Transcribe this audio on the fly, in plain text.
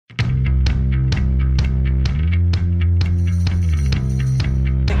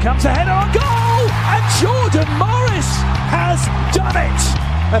to head on goal, and Jordan Morris has done it.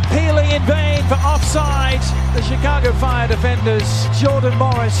 Appealing in vain for offside, the Chicago Fire defenders. Jordan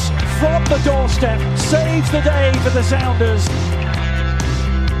Morris from the doorstep saves the day for the Sounders.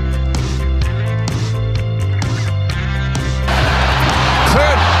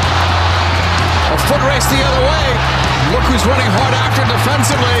 Cleared. A foot race the other way. Look who's running hard after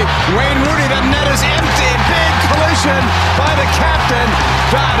defensively. Wayne Rooney, the net is empty. Big collision by the captain.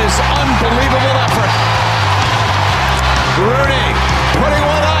 That is unbelievable effort. Rooney putting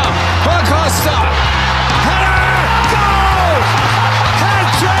one up. Acosta. Header. Goal.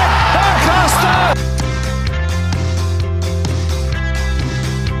 Hat-trick. Acosta.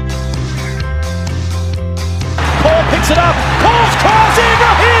 Paul picks it up. Paul's cross.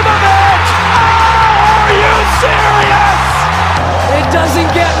 Ibrahimovic. Oh, are you serious? It doesn't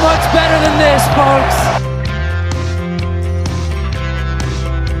get much better than this, folks.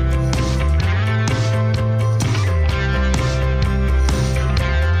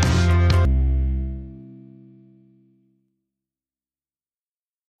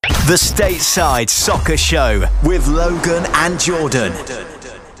 The Stateside Soccer Show with Logan and Jordan.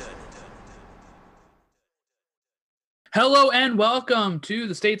 Hello and welcome to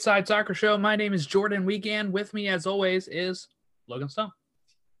the Stateside Soccer Show. My name is Jordan Wiegand. With me, as always, is Logan Stone.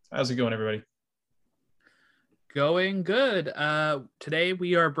 How's it going, everybody? Going good. Today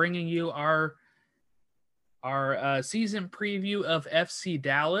we are bringing you our season preview of FC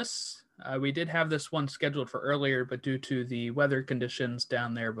Dallas. We did have this one scheduled for earlier, but due to the weather conditions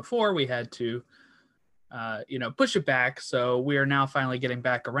down there before, we had to, push it back. So we are now finally getting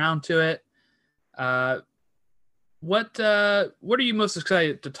back around to it. What are you most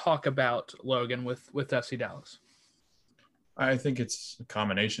excited to talk about, Logan, with FC Dallas? I think it's a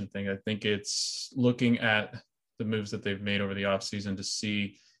combination thing. I think it's looking at the moves that they've made over the offseason to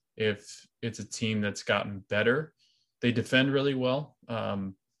see if it's a team that's gotten better. They defend really well.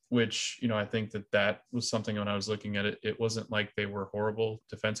 Which, I think that was something when I was looking at it, it wasn't like they were horrible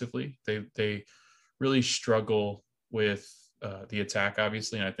defensively. They really struggle with the attack,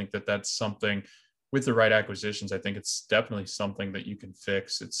 obviously. And I think that's something with the right acquisitions. I think it's definitely something that you can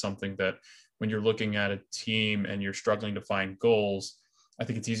fix. It's something that when you're looking at a team and you're struggling to find goals, I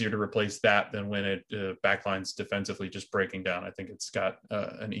think it's easier to replace that than when it backline's defensively just breaking down. I think it's got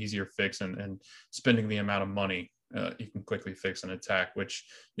an easier fix and spending the amount of money you can quickly fix an attack, which,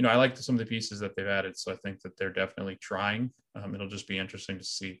 I like some of the pieces that they've added. So I think that they're definitely trying. It'll just be interesting to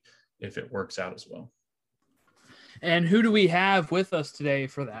see if it works out as well. And who do we have with us today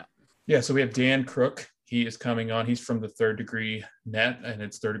for that? Yeah, so we have Dan Crooke. He is coming on. He's from the Third Degree Net, and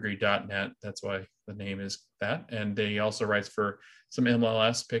it's thirddegree.net. That's why the name is that. And he also writes for some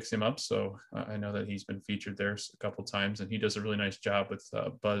MLS, picks him up. So I know that he's been featured there a couple times, and he does a really nice job with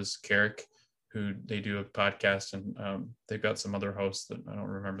Buzz Carrick, who they do a podcast, and they've got some other hosts that I don't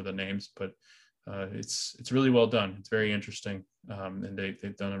remember the names, but it's really well done. It's very interesting, and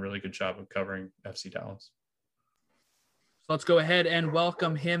they've done a really good job of covering FC Dallas. So let's go ahead and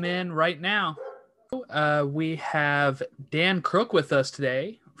welcome him in right now. We have Dan Crooke with us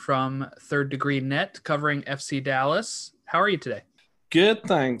today from Third Degree Net covering FC Dallas. How are you today? Good,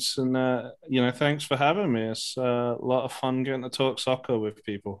 thanks. And, thanks for having me. It's a lot of fun getting to talk soccer with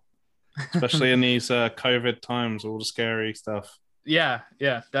people. Especially in these COVID times, all the scary stuff. Yeah,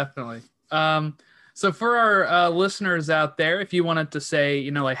 definitely. So for our listeners out there, if you wanted to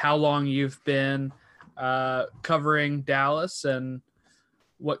say, how long you've been covering Dallas and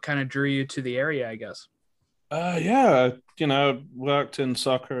what kind of drew you to the area, I guess. Worked in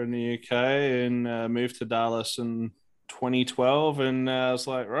soccer in the UK and moved to Dallas in 2012. And I was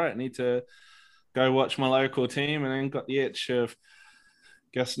like, right, I need to go watch my local team, and then got the itch of,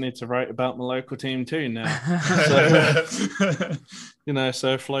 guess I need to write about my local team too now.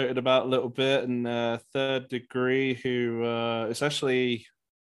 So floated about a little bit, and Third Degree, who is actually,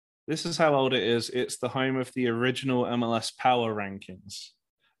 this is how old it is. It's the home of the original MLS Power Rankings.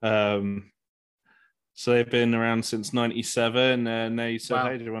 So they've been around since 97, and they said, wow,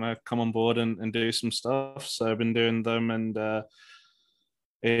 hey, do you want to come on board and do some stuff? So I've been doing them, and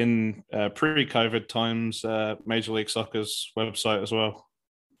in pre-COVID times, Major League Soccer's website as well.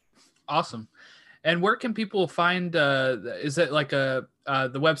 Awesome. And where can people find, is it like the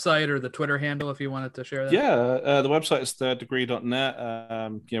website or the Twitter handle, if you wanted to share that? Yeah, the website is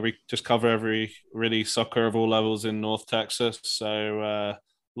thirddegree.net. We just cover really soccer of all levels in North Texas. So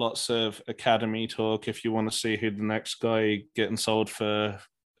lots of academy talk if you want to see who the next guy getting sold for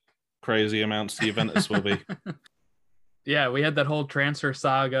crazy amounts to Juventus will be. Yeah, we had that whole transfer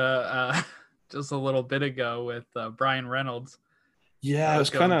saga just a little bit ago with Brian Reynolds. Yeah, it was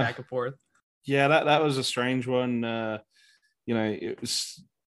going kind of back and forth. Yeah, that was a strange one. It was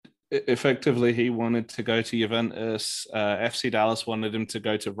effectively he wanted to go to Juventus. FC Dallas wanted him to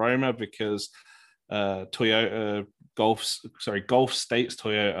go to Roma because Gulf States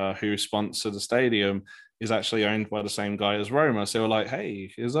Toyota, who sponsor the stadium, is actually owned by the same guy as Roma. So they were like,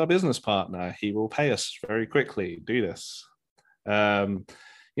 hey, here's our business partner. He will pay us very quickly. Do this. There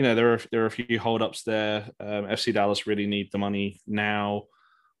are a few holdups there. FC Dallas really need the money now,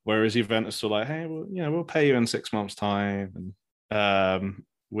 whereas Juventus were like, hey, we'll pay you in 6 months' time. And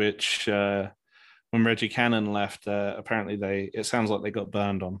which when Reggie Cannon left, apparently it sounds like they got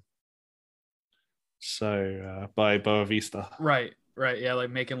burned on. So by Boa Vista. Right. Yeah, like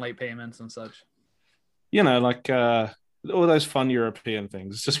making late payments and such. Like all those fun European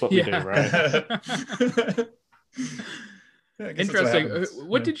things. It's just what we do, right? Interesting.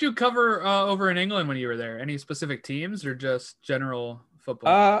 What did you cover over in England when you were there? Any specific teams or just general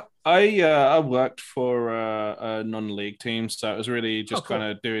football? I worked for a non-league team, so it was really just kind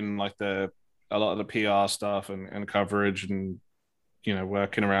of doing like a lot of the PR stuff and coverage, and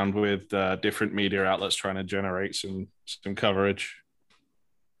working around with different media outlets trying to generate some coverage.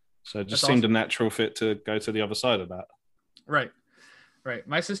 So it just seemed a natural fit to go to the other side of that. Right.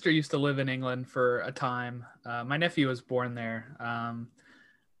 My sister used to live in England for a time. My nephew was born there,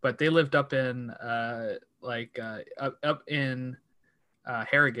 but they lived up in up in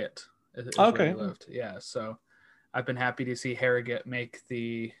Harrogate. Is where they lived. Yeah, so I've been happy to see Harrogate make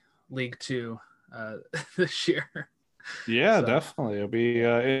the League Two this year. Yeah, definitely. It'll be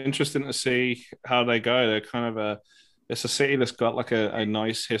interesting to see how they go. They're kind of it's a city that's got like a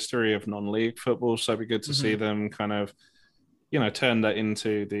nice history of non-league football, so it'd be good to see them kind of, turn that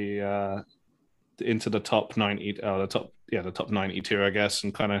into the top 90, the top 92, I guess,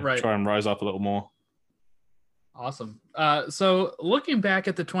 and kind of try and rise up a little more. Awesome. So looking back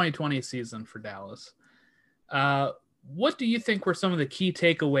at the 2020 season for Dallas, what do you think were some of the key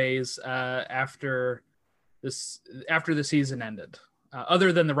takeaways after the season ended,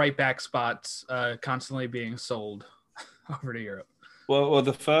 other than the right back spots constantly being sold over to Europe? Well,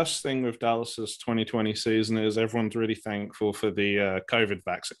 the first thing with Dallas's 2020 season is everyone's really thankful for the COVID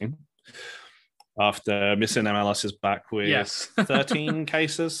vaccine after missing MLS's back with 13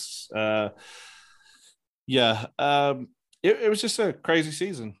 cases. It was just a crazy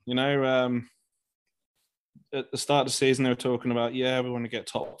season. At the start of the season, they were talking about, we want to get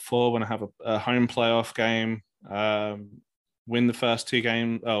top 4, we want to have a home playoff game, win the first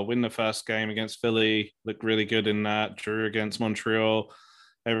game against Philly, look really good in that, drew against Montreal,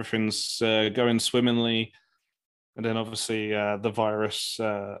 everything's going swimmingly. And then obviously the virus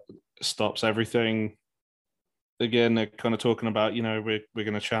stops everything. Again, they're kind of talking about, we're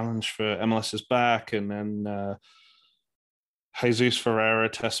going to challenge for MLS's back, and then Jesus Ferreira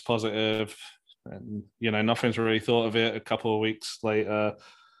tests positive. And nothing's really thought of it. A couple of weeks later,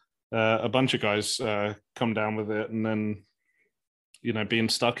 a bunch of guys come down with it, and then being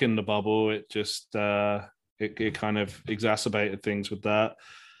stuck in the bubble, it just it kind of exacerbated things with that.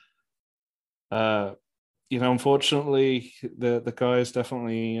 Unfortunately, the guys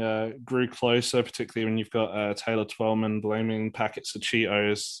definitely grew closer, particularly when you've got Taylor Twellman blaming packets of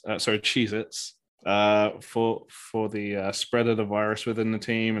Cheez-Its. For the spread of the virus within the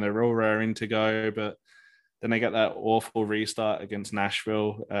team, and they're all raring to go, but then they get that awful restart against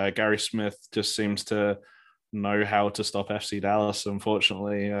Nashville. Gary Smith just seems to know how to stop FC Dallas.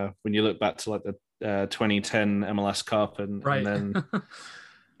 Unfortunately, when you look back to like the 2010 MLS Cup and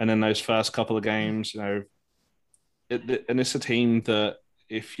then those first couple of games, and it's a team that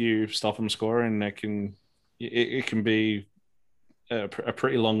if you stop them scoring, it can be a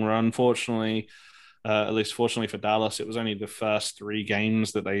pretty long run. Fortunately. At least fortunately for Dallas, it was only the first 3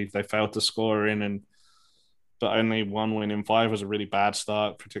 games that they failed to score in, but only 1 win in 5 was a really bad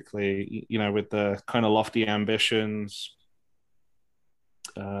start, particularly with the kind of lofty ambitions.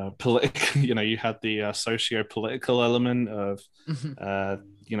 You had the socio-political element of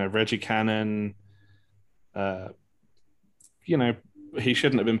Reggie Cannon. He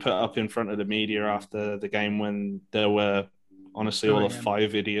shouldn't have been put up in front of the media after the game when there were honestly all of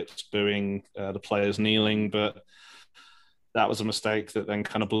 5 idiots booing the players kneeling, but that was a mistake that then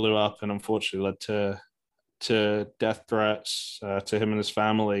kind of blew up and unfortunately led to death threats to him and his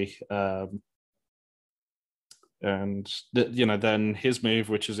family. And then his move,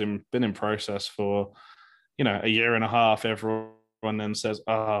 which has been in process for a year and a half, everyone then says,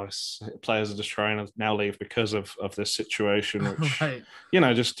 players are just trying to now leave because of this situation, which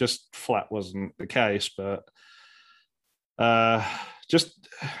just flat wasn't the case. But just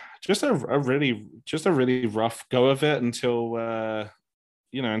just a really rough go of it until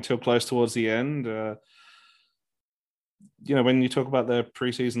until close towards the end. When you talk about their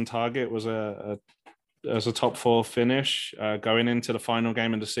preseason target was as a top 4 finish going into the final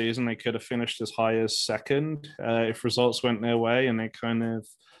game of the season, they could have finished as high as second if results went their way, and they kind of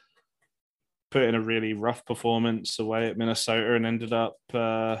put in a really rough performance away at Minnesota and ended up,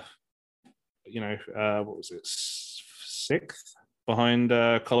 what was it, 6th behind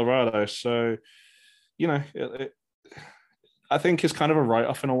Colorado. So, I think it's kind of a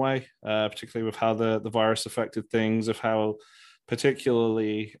write-off in a way, particularly with how the virus affected things, of how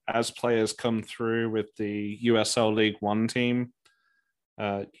particularly as players come through with the USL League One team,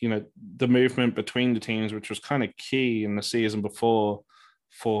 the movement between the teams, which was kind of key in the season before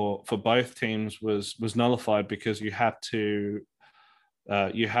for both teams, was nullified because you had to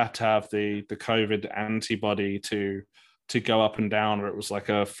have the COVID antibody to go up and down, or it was like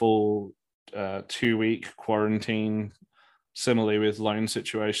a full 2-week quarantine. Similarly with loan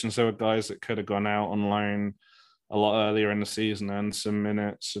situations, there were guys that could have gone out on loan a lot earlier in the season, earned some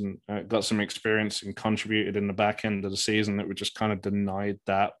minutes and got some experience and contributed in the back end of the season, that were just kind of denied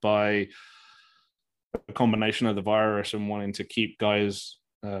that by a combination of the virus and wanting to keep guys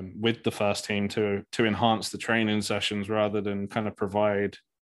with the first team to enhance the training sessions rather than kind of provide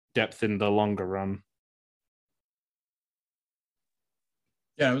depth in the longer run.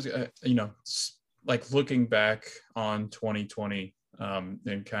 Yeah, it was, like looking back on 2020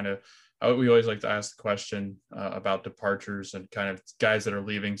 and kind of, we always like to ask the question about departures and kind of guys that are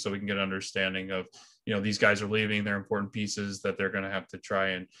leaving, so we can get an understanding of, these guys are leaving, they're important pieces that they're going to have to try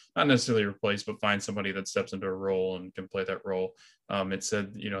and not necessarily replace, but find somebody that steps into a role and can play that role. It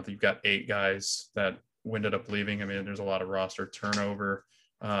said, you've got 8 guys that ended up leaving. I mean, there's a lot of roster turnover.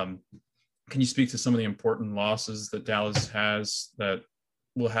 Can you speak to some of the important losses that Dallas has that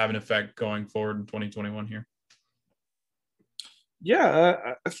will have an effect going forward in 2021 here?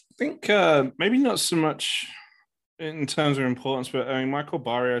 Yeah, I think maybe not so much in terms of importance, but I mean, Michael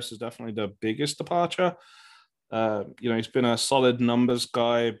Barrios is definitely the biggest departure. He's been a solid numbers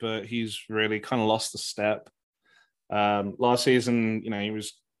guy, but he's really kind of lost the step. Last season, he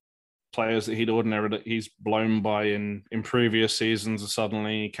was players that he's blown by in previous seasons are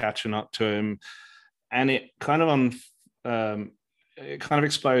suddenly catching up to him, and it kind of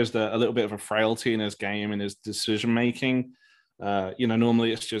exposed a little bit of a frailty in his game and his decision making.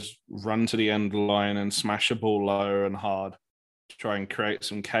 Normally it's just run to the end line and smash a ball low and hard to try and create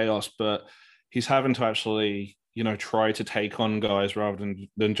some chaos, but he's having to actually, try to take on guys rather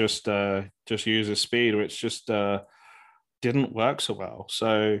than just use his speed, which just didn't work so well.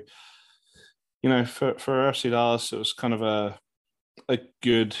 So, for FC Dallas, it was kind of a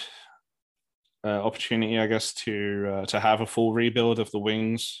good opportunity, I guess, to have a full rebuild of the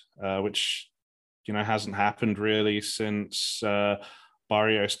wings, which hasn't happened really since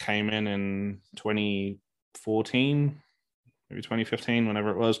Barrios came in 2014, maybe 2015,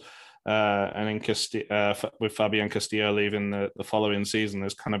 whenever it was, and then with Fabian Castillo leaving the following season,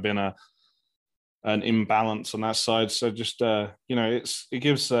 there's kind of been an imbalance on that side. So just it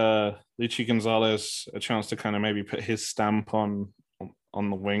gives Luchi Gonzalez a chance to kind of maybe put his stamp on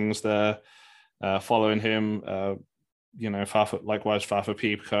the wings there. Following him, Fafa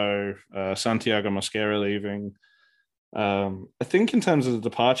Pico, Santiago Mosquera leaving. I think in terms of the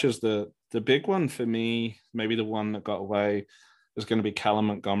departures, the big one for me, maybe the one that got away, is going to be Callum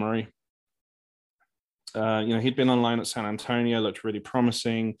Montgomery. He'd been on loan at San Antonio, looked really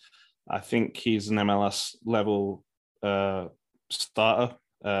promising. I think he's an MLS level starter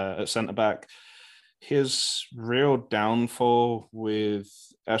at centre back. His real downfall with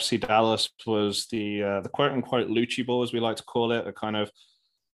FC Dallas was the quote unquote Lucci ball, as we like to call it, a kind of,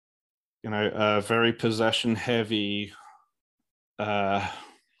 very possession heavy. I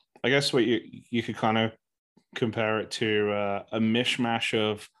guess what you could kind of compare it to a mishmash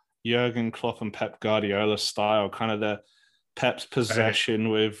of Jurgen Klopp and Pep Guardiola style, kind of the Pep's possession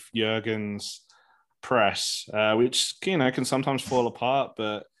with Jurgen's press, which, can sometimes fall apart,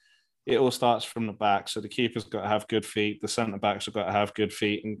 but it all starts from the back. So the keeper's got to have good feet. The centre backs have got to have good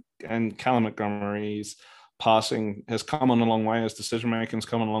feet. And Callum Montgomery's passing has come on a long way. His decision-making's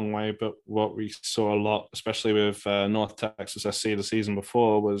come on a long way. But what we saw a lot, especially with North Texas SC the season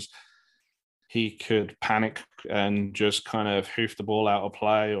before, was he could panic and just kind of hoof the ball out of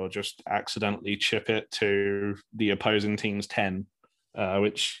play or just accidentally chip it to the opposing team's 10,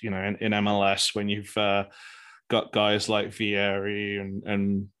 which, in MLS, when you've got guys like Vieri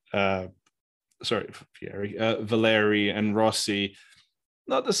and Valeri and Rossi,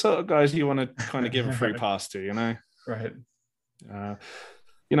 not the sort of guys you want to kind of give a free pass to, Right.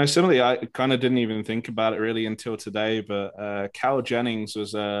 Similarly, I kind of didn't even think about it really until today, but Cal Jennings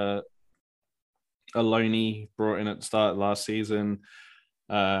was a loanee brought in at the start of last season.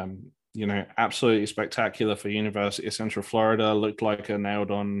 Absolutely spectacular for University of Central Florida. Looked like a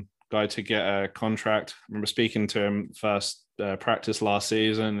nailed-on guy to get a contract. I remember speaking to him first practice last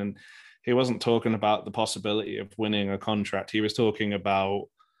season, and he wasn't talking about the possibility of winning a contract. He was talking about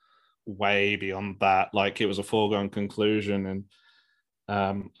way beyond that, like it was a foregone conclusion. And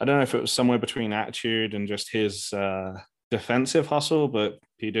I don't know if it was somewhere between attitude and just his defensive hustle, but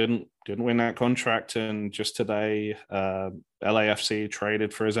he didn't win that contract. And just today, LAFC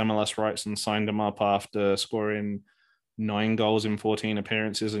traded for his MLS rights and signed him up after scoring 9 goals in 14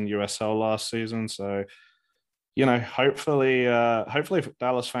 appearances in USL last season. So, hopefully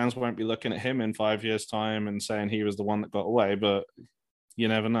Dallas fans won't be looking at him in 5 years' time and saying he was the one that got away, but you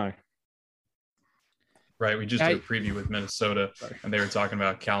never know. Right. We just did a preview with Minnesota, and they were talking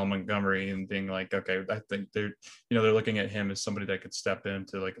about Cal Montgomery and being like, okay, I think they're looking at him as somebody that could step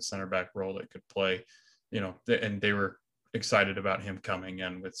into like a center back role that could play, and they were excited about him coming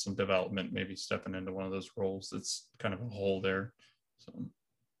in with some development, maybe stepping into one of those roles. It's kind of a hole there. So,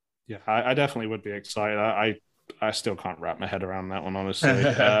 yeah, I definitely would be excited. I still can't wrap my head around that one, honestly.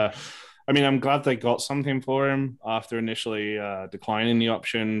 I'm glad they got something for him after initially declining the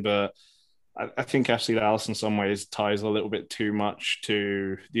option, but I think FC Dallas in some ways ties a little bit too much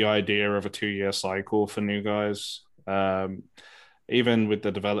to the idea of a 2-year cycle for new guys. Even with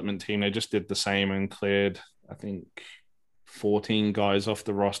the development team, they just did the same and cleared, I think, 14 guys off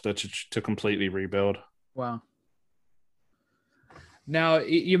the roster to completely rebuild. Wow. Now,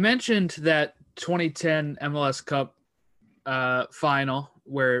 you mentioned that 2010 MLS Cup final,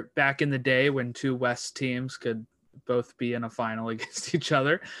 where back in the day when two West teams could both be in a final against each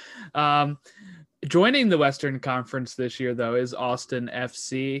other. Joining the Western Conference this year, though, is Austin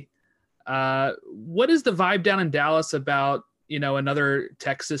FC. What is the vibe down in Dallas about, another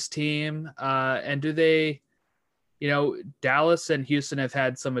Texas team? And do they, Dallas and Houston have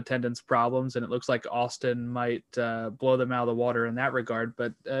had some attendance problems, and it looks like Austin might blow them out of the water in that regard.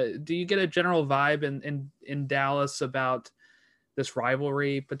 But do you get a general vibe in Dallas about this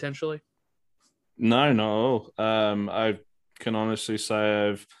rivalry potentially? No, not all. I can honestly say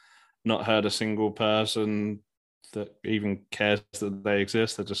I've not heard a single person that even cares that they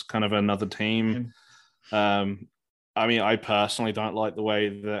exist. They're just kind of another team. I personally don't like the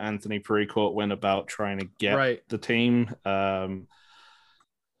way that Anthony Pericourt went about trying to get the team. But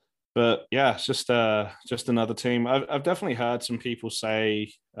yeah, it's just another team. I've definitely heard some people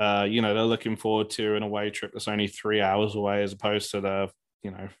say, they're looking forward to an away trip that's only 3 hours away as opposed to the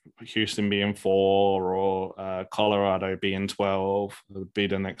Houston being 4 or Colorado being 12 would be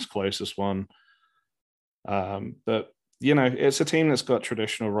the next closest one. But it's a team that's got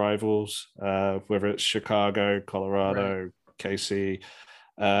traditional rivals, whether it's Chicago, Colorado, KC,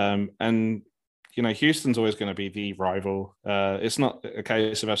 and Houston's always going to be the rival. It's not a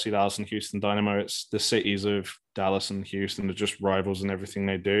case of FC Dallas and Houston Dynamo. It's the cities of Dallas and Houston are just rivals in everything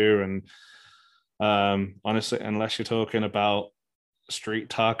they do. And honestly, unless you're talking about street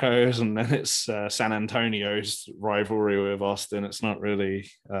tacos and then it's San Antonio's rivalry with Austin, it's not really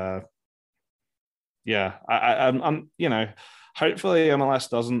I'm hopefully MLS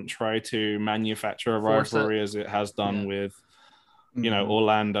doesn't try to manufacture a rivalry as it has done with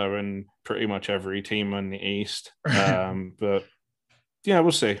Orlando and pretty much every team in the East. But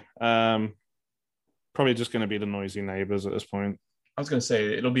we'll see. Probably just going to be the noisy neighbors at this point. I was going to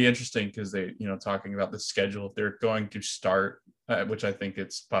say it'll be interesting because they, talking about the schedule, if they're going to start, which I think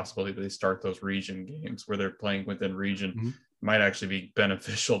it's possible that they start those region games where they're playing within region, might actually be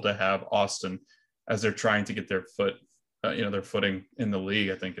beneficial to have Austin as they're trying to get their their footing in the league.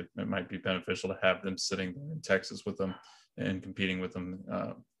 I think it might be beneficial to have them sitting there in Texas with them and competing with them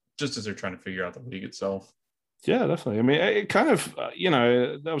just as they're trying to figure out the league itself. Yeah, definitely. It kind of,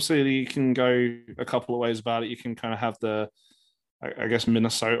 obviously you can go a couple of ways about it. You can kind of have the, I guess,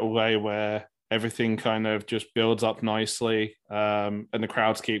 Minnesota way where everything kind of just builds up nicely and the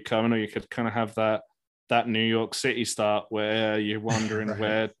crowds keep coming, or you could kind of have that New York City start where you're wondering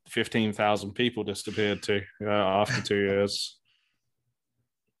where 15,000 people disappeared to after 2 years.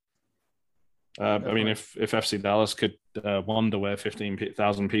 If FC Dallas could wonder where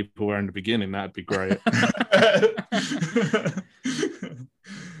 15,000 people were in the beginning, that'd be great.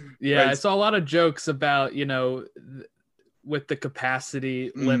 Yeah, I saw a lot of jokes about, with the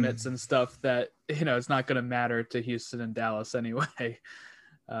capacity limits and stuff that, it's not going to matter to Houston and Dallas anyway.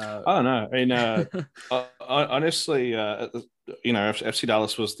 I don't know. Honestly, FC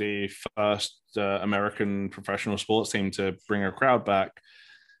Dallas was the first American professional sports team to bring a crowd back.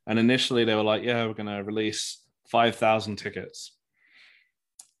 And initially they were like, yeah, we're going to release 5,000 tickets.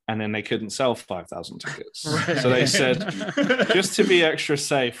 And then they couldn't sell 5,000 tickets. Right. So they said, just to be extra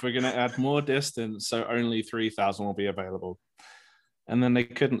safe, we're going to add more distance, so only 3,000 will be available. And then they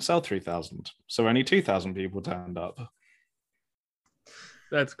couldn't sell 3,000. So only 2,000 people turned up.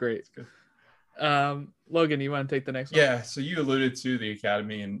 That's great. Logan, you want to take the next one? Yeah, so you alluded to the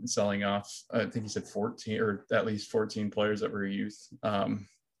academy and selling off, I think you said 14 or at least 14 players that were youth.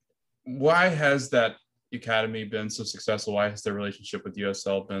 Why has that academy been so successful? Why has their relationship with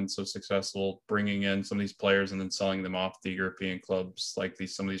USL been so successful, bringing in some of these players and then selling them off to European clubs like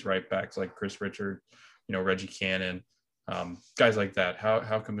some of these right backs like Chris Richard, Reggie Cannon, guys like that?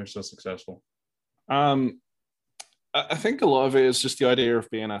 How come they're so successful? I think a lot of it is just the idea of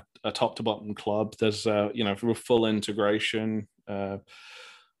being a top to bottom club. There's full integration,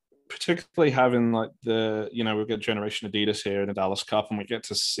 particularly having like we've got Generation Adidas here in the Dallas Cup, and we get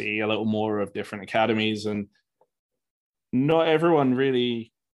to see a little more of different academies, and not everyone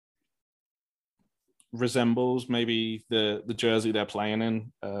really resembles maybe the jersey they're playing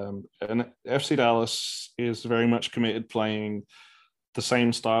in. And FC Dallas is very much committed playing the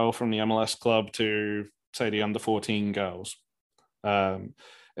same style from the MLS club to, say, the under 14 girls.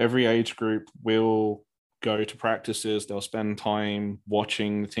 Every age group will go to practices. They'll spend time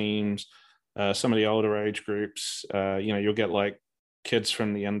watching the teams. Some of the older age groups, you'll get like kids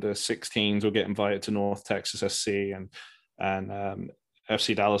from the under 16s will get invited to North Texas SC and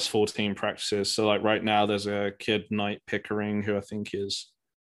FC Dallas 14 practices. So like right now there's a kid, Knight Pickering, who I think is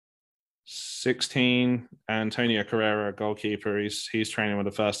 16. Antonio Carrera, goalkeeper, he's training with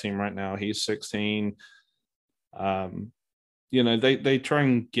the first team right now. He's 16. They try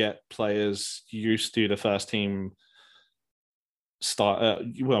and get players used to the first team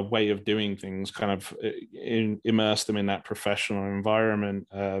way of doing things, kind of immerse them in that professional environment.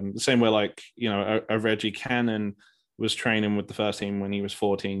 The same way, like, a Reggie Cannon was training with the first team when he was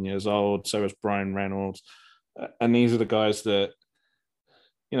 14 years old. So was Brian Reynolds. And these are the guys that,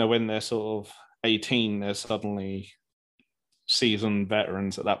 when they're sort of 18, they're suddenly seasoned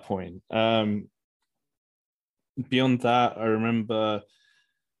veterans at that point. Beyond that, I remember,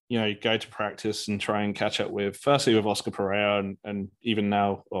 you go to practice and try and catch up with Oscar Pereira and even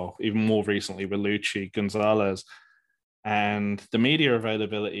now, or even more recently, with Lucci Gonzalez. And the media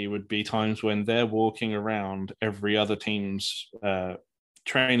availability would be times when they're walking around every other team's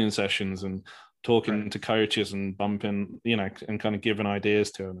training sessions and talking to coaches and bumping, and kind of giving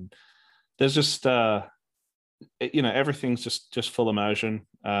ideas to them. And there's just, everything's just full immersion.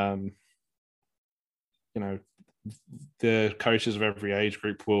 The coaches of every age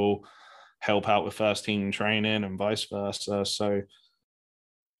group will help out with first team training and vice versa. So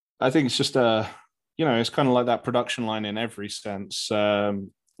I think it's just it's kind of like that production line in every sense,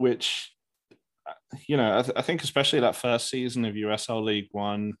 which, I think especially that first season of USL League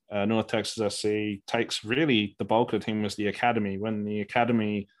One, North Texas SC takes really the bulk of the team was the academy. When the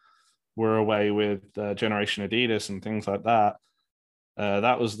academy were away with Generation Adidas and things like that,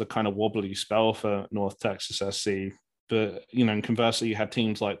 that was the kind of wobbly spell for North Texas SC. But, and conversely, you had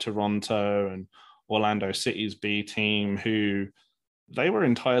teams like Toronto and Orlando City's B team, who they were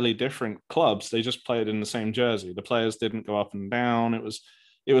entirely different clubs. They just played in the same jersey. The players didn't go up and down. It was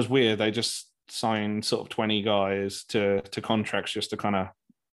weird. They just signed sort of 20 guys to contracts just to kind of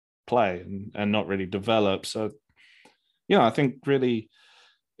play and not really develop. So, I think really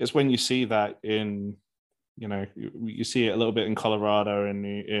it's when you see that in, you see it a little bit in Colorado and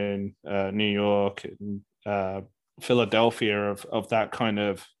in New York and Philadelphia of that kind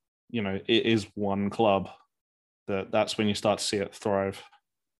of, it is one club. That's when you start to see it thrive.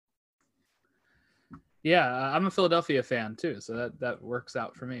 Yeah, I'm a Philadelphia fan too, so that works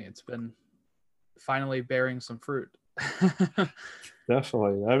out for me. It's been finally bearing some fruit.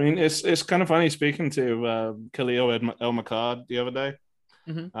 Definitely. I mean, it's kind of funny speaking to Khalil El-Makad the other day.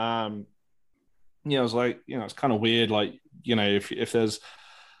 Mm-hmm. I was like, it's kind of weird, like, if there's,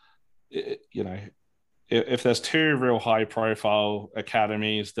 if there's two real high profile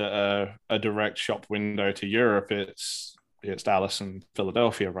academies that are a direct shop window to Europe, it's Dallas and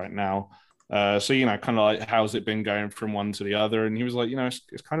Philadelphia right now. So, kind of like, how's it been going from one to the other? And he was like,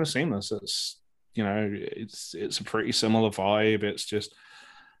 it's kind of seamless. It's, it's a pretty similar vibe. It's just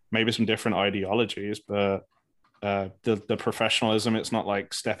maybe some different ideologies, but the professionalism, it's not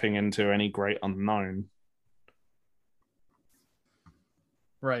like stepping into any great unknown.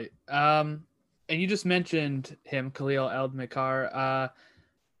 Right. And you just mentioned him, Khalil El-Makad,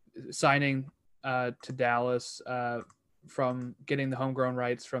 signing to Dallas from getting the homegrown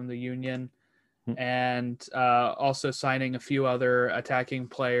rights from the Union. and also signing a few other attacking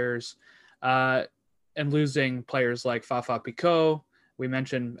players, and losing players like Fafa Picault. We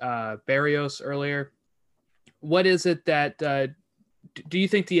mentioned Barrios earlier. What is it that do you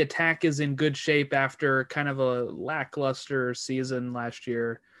think the attack is in good shape after kind of a lackluster season last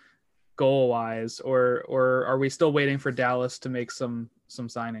year, goal wise, or are we still waiting for Dallas to make some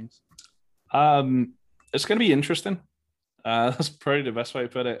signings? It's going to be interesting. That's probably the best way to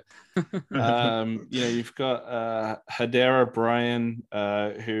put it. You've got Hadera Bryan,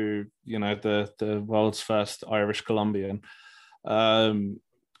 who, the world's first Irish Colombian,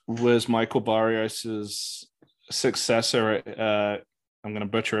 was Michael Barrios's successor at, I'm going to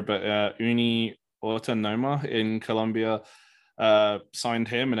butcher it, but Uni Autonoma in Colombia, signed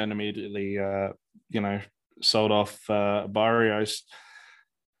him and then immediately, sold off Barrios.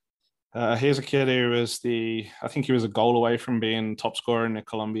 Here's a kid who was I think he was a goal away from being top scorer in the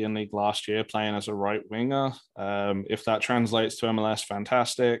Colombian league last year, playing as a right winger. If that translates to MLS,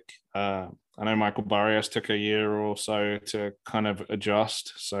 fantastic. I know Michael Barrios took a year or so to kind of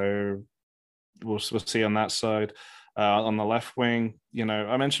adjust, so we'll see on that side. On the left wing,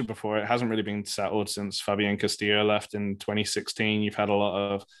 I mentioned before, it hasn't really been settled since Fabian Castillo left in 2016. You've had a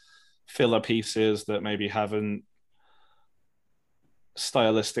lot of filler pieces that maybe haven't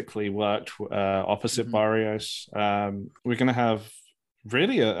stylistically worked opposite Barrios. We're going to have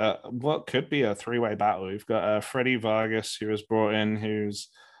really what could be a three-way battle. We've got Freddie Vargas, who was brought in, who's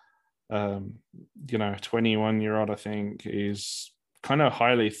 21-year-old, I think. He's kind of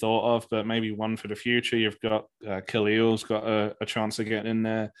highly thought of, but maybe one for the future. You've got Khalil's got a chance of getting in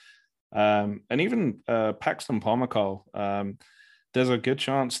there, and even Paxton Pomykal. There's a good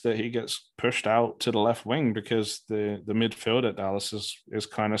chance that he gets pushed out to the left wing because the midfield at Dallas is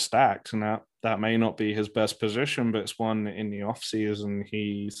kind of stacked, and that may not be his best position, but it's one in the offseason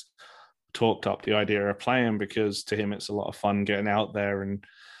he's talked up the idea of playing, because to him it's a lot of fun getting out there and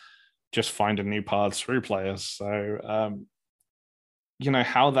just finding new paths through players. So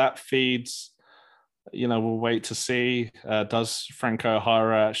how that feeds, we'll wait to see. Does Franco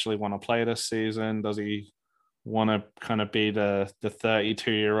Jara actually want to play this season? Does he want to kind of be the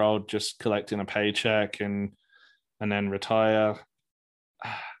 32-year-old just collecting a paycheck and then retire?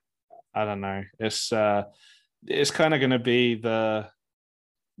 I don't know. It's kind of going to be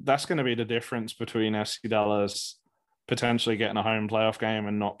that's going to be the difference between FC Dallas potentially getting a home playoff game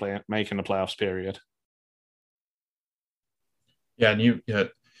and not making the playoffs, period. Yeah, and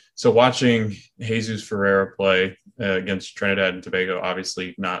so watching Jesus Ferreira play against Trinidad and Tobago,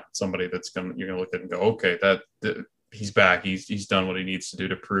 obviously not somebody you're gonna look at and go, okay, that he's back, he's done what he needs to do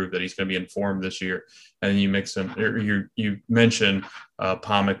to prove that he's going to be informed this year. And then you mix him, you mentioned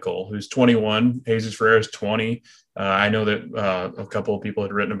Pomykal, who's 21, Jesus Ferreira's 20. I know that a couple of people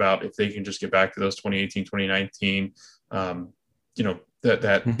had written about if they can just get back to those 2018, 2019,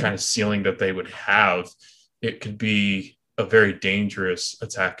 that kind of ceiling that they would have, it could be a very dangerous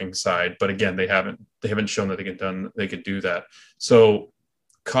attacking side. But again, they haven't shown that they could do that. So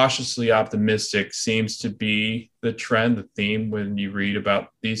cautiously optimistic seems to be the trend, the theme when you read about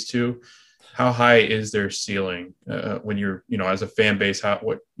these two. How high is their ceiling when you're, as a fan base?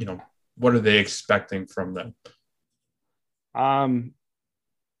 What are they expecting from them?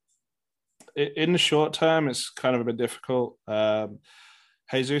 In the short term, it's kind of a bit difficult.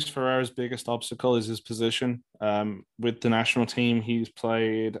 Jesus Ferreira's biggest obstacle is his position. With the national team, he's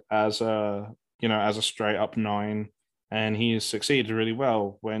played as a straight up 9, and he's succeeded really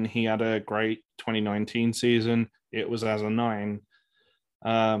well. When he had a great 2019 season, it was as a 9.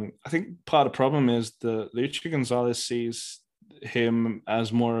 I think part of the problem is that Luchi Gonzalez sees him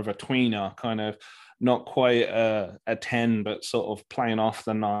as more of a tweener, kind of not quite a 10, but sort of playing off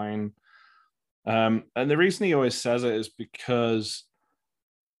the 9. And the reason he always says it is because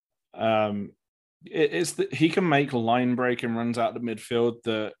it's that he can make line breaking runs out the midfield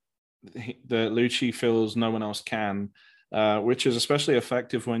that Luchi feels no one else can, which is especially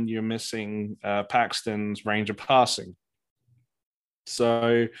effective when you're missing Paxton's range of passing.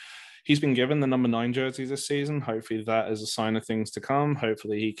 So he's been given the number 9 jersey this season. Hopefully that is a sign of things to come.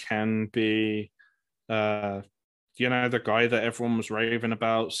 Hopefully he can be the guy that everyone was raving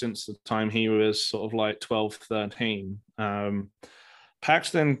about since the time he was sort of like 12, 13.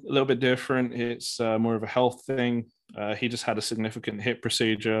 Paxton, a little bit different. It's more of a health thing. He just had a significant hip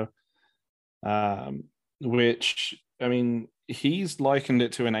procedure, which, he's likened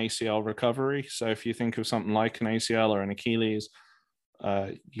it to an ACL recovery. So if you think of something like an ACL or an Achilles,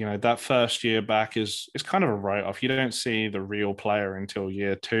 that first year back is kind of a write-off. You don't see the real player until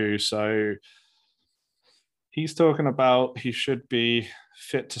year 2. So he's talking about he should be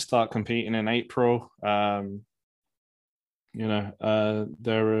fit to start competing in April. There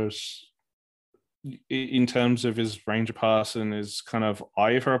is, in terms of his range of pass and his kind of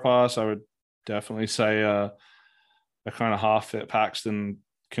eye for a pass, I would definitely say a kind of half-fit Paxton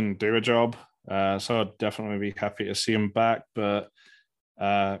can do a job. So I'd definitely be happy to see him back. But,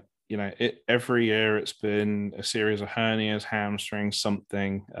 every year it's been a series of hernias, hamstrings,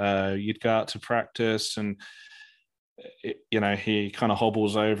 something. You'd go out to practice and, he kind of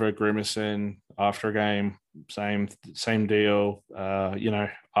hobbles over, grimacing after a game. Same deal.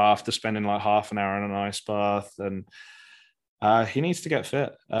 After spending like half an hour in an ice bath, and he needs to get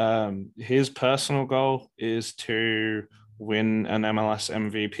fit. His personal goal is to win an MLS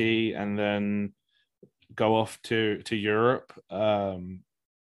MVP and then go off to Europe.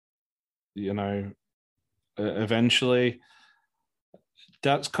 Eventually.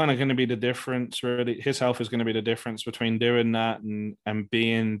 That's kind of going to be the difference, really. His health is going to be the difference between doing that and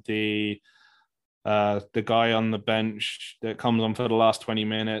being the guy on the bench that comes on for the last 20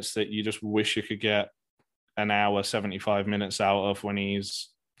 minutes that you just wish you could get an hour, 75 minutes out of when he's,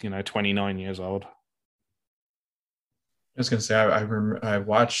 29 years old. I was going to say, I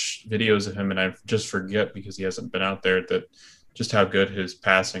watch videos of him and I just forget, because he hasn't been out there, that just how good his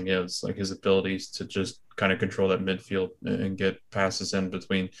passing is, like his abilities to just kind of control that midfield and get passes in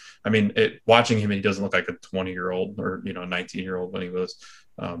between. I mean, watching him, he doesn't look like a 20-year-old or, a 19-year-old when he was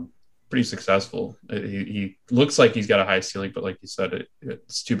pretty successful. He looks like he's got a high ceiling, but like you said,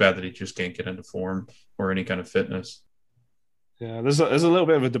 it's too bad that he just can't get into form or any kind of fitness. Yeah, there's a little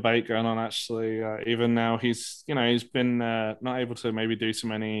bit of a debate going on, actually. Even now, he's been not able to maybe do so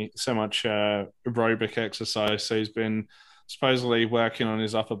much aerobic exercise, so he's been supposedly working on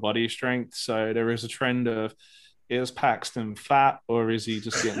his upper body strength. So there is a trend of, is Paxton fat or is he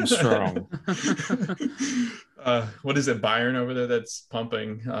just getting strong? What is it, Bayern over there that's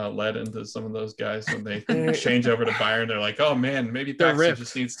pumping lead into some of those guys when they change over to Bayern? They're like, oh man, maybe Paxton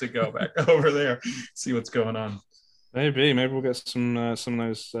just needs to go back over there, see what's going on. Maybe we'll get some of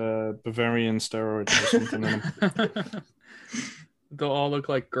those Bavarian steroids or something in them. They'll all look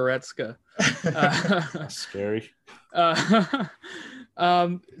like Goretzka. That's scary.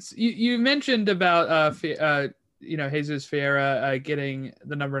 You mentioned about Jesus Ferreira getting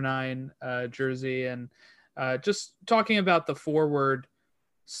the number 9 jersey, and just talking about the forward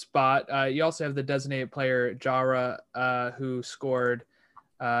spot. You also have the designated player Jara, who scored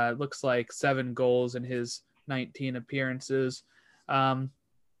looks like 7 goals in his 19 appearances.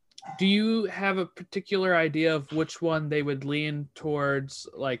 Do you have a particular idea of which one they would lean towards,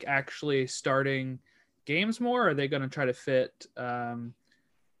 like actually starting games more? Or are they going to try to fit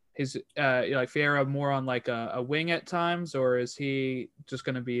his Ferreira more on like a wing at times, or is he just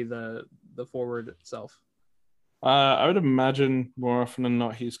going to be the forward itself? I would imagine more often than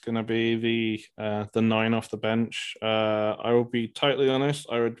not he's going to be the 9 off the bench. I will be totally honest.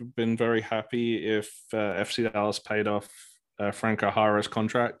 I would have been very happy if FC Dallas paid off Franco Jara's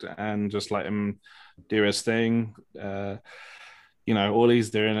contract and just let him do his thing. All he's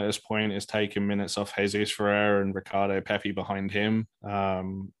doing at this point is taking minutes off Jesus Ferreira and Ricardo Pepi behind him.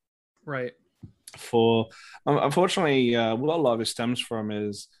 Right. Unfortunately, what a lot of it stems from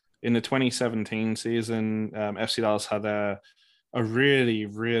is in the 2017 season, FC Dallas had a really,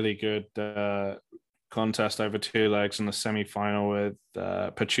 really good contest over 2 legs in the semi-final with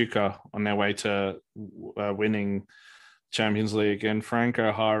Pachuca on their way to winning Champions League, and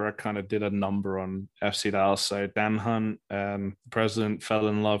Franco Jara kind of did a number on FC Dallas. So Dan Hunt, the president, fell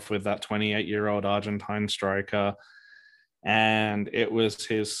in love with that 28-year-old Argentine striker, and it was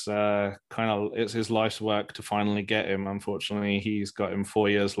his it's his life's work to finally get him. Unfortunately, he's got him 4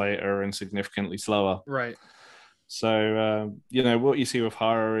 years later and significantly slower. Right. So what you see with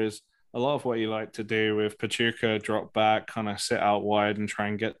Jara is a lot of what you like to do with Pachuca, drop back, kind of sit out wide and try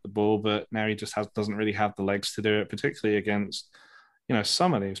and get the ball. But now he just doesn't really have the legs to do it, particularly against,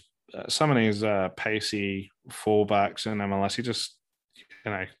 some of these pacey fullbacks in MLS. You just,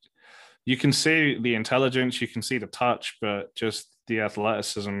 you can see the intelligence, you can see the touch, but just the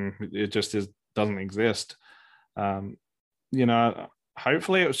athleticism, it just doesn't exist. Hopefully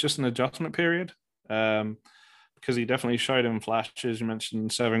it was just an adjustment period. Because he definitely showed him flashes. You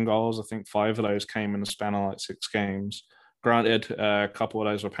mentioned 7 goals. I think 5 of those came in the span of like 6 games. Granted, a couple of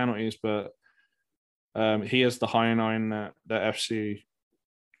those were penalties, but he is the high 9 that FC,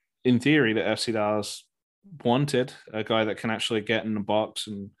 in theory, that FC Dallas wanted. A guy that can actually get in the box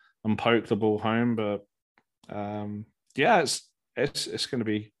and poke the ball home. But it's going to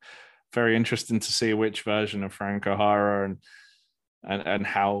be very interesting to see which version of Franco Jara and and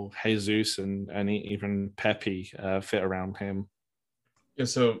how Jesus and even Pepe fit around him. Yeah,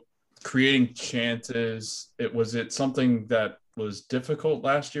 so creating chances, was it something that was difficult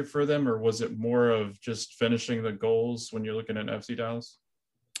last year for them, or was it more of just finishing the goals when you're looking at FC Dallas?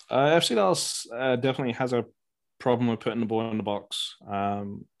 FC Dallas definitely has a problem with putting the ball in the box.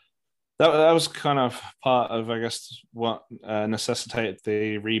 That was kind of part of, I guess, what necessitated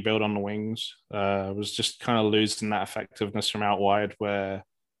the rebuild on the wings. Was just kind of losing that effectiveness from out wide, where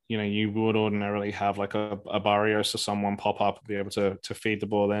you would ordinarily have like a Barrios or someone pop up and be able to feed the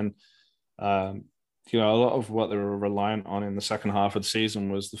ball in. A lot of what they were reliant on in the second half of the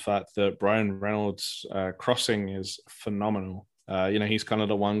season was the fact that Brian Reynolds' crossing is phenomenal. He's kind of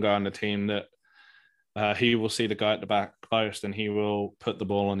the one guy on the team that he will see the guy at the back post and he will put the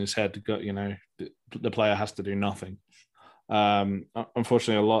ball on his head to go. The player has to do nothing.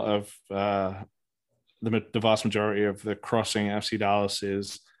 Unfortunately, a lot of the vast majority of the crossing at FC Dallas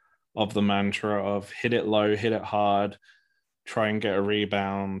is of the mantra of hit it low, hit it hard, try and get a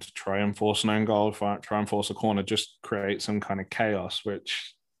rebound, try and force an own goal, try and force a corner, just create some kind of chaos,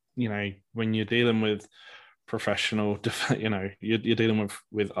 which, when you're dealing with professional, you're dealing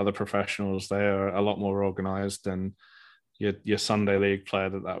with other professionals. They are a lot more organized than your Sunday league player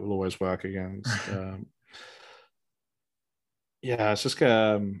that will always work against. It's just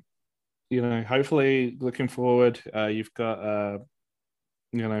hopefully looking forward, you've got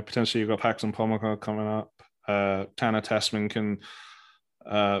potentially you've got Paxton Pomaka coming up. Tanner Tessman can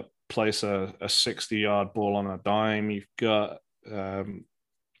place a 60-yard ball on a dime. You've got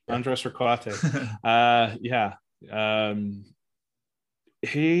Andres Riquarte.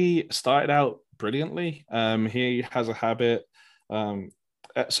 He started out brilliantly. He has a habit. On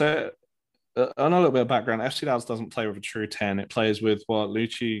a little bit of background, FC Dallas doesn't play with a true 10. It plays with what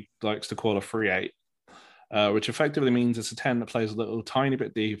Lucci likes to call a free 8, which effectively means it's a 10 that plays a little tiny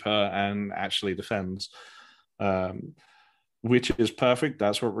bit deeper and actually defends, which is perfect.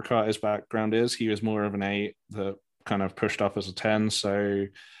 That's what Ricardo's background is. He was more of an 8 that kind of pushed up as a 10. So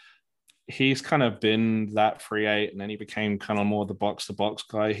he's kind of been that free 8, and then he became kind of more the box-to-box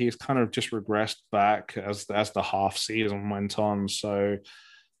guy. He's kind of just regressed back as the half season went on. So,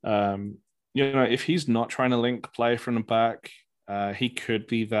 if he's not trying to link play from the back, he could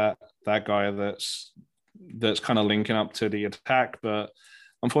be that guy that's kind of linking up to the attack. But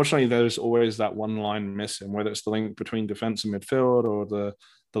unfortunately, there's always that one line missing, whether it's the link between defense and midfield or the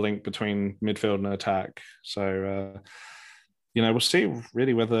link between midfield and attack. So, we'll see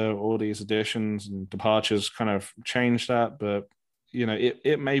really whether all these additions and departures kind of change that. But,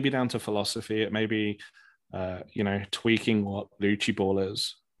 it may be down to philosophy. It may be, tweaking what Lucci ball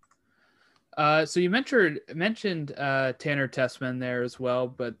is. So you mentioned Tanner Tessman there as well,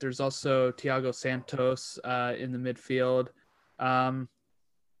 but there's also Thiago Santos in the midfield.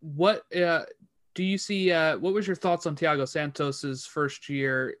 What do you see? What was your thoughts on Thiago Santos's first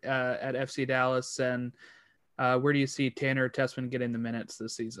year at FC Dallas, and where do you see Tanner Tessman getting the minutes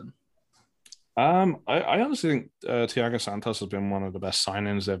this season? I honestly think Thiago Santos has been one of the best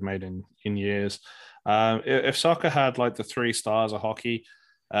signings they've made in years. If soccer had like the 3 stars of hockey,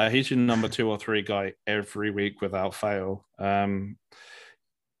 he's your number 2 or 3 guy every week without fail.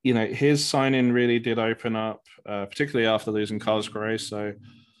 His signing really did open up, particularly after losing Carlos Gray. So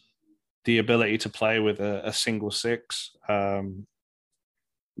the ability to play with a single 6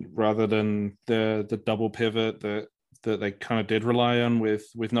 rather than the double pivot that they kind of did rely on with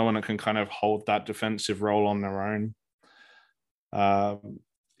no one that can kind of hold that defensive role on their own.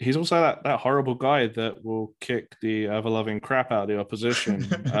 He's also that horrible guy that will kick the ever-loving crap out of the opposition,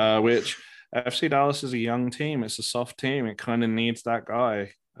 which FC Dallas is a young team. It's a soft team. It kind of needs that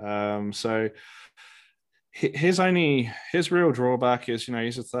guy. So his real drawback is,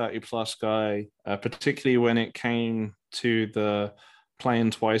 he's a 30-plus guy, particularly when it came to the playing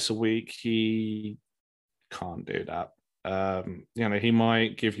twice a week. He can't do that. He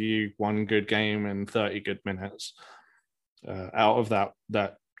might give you 1 good game and 30 good minutes out of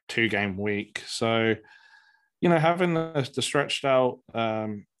that 2-game week. So, having the stretched out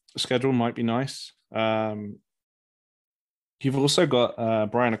schedule might be nice. You've also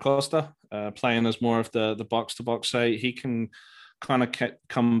got Brian Acosta playing as more of the box-to-box 8. He can kind of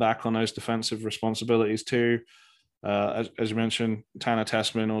come back on those defensive responsibilities too. As you mentioned, Tanner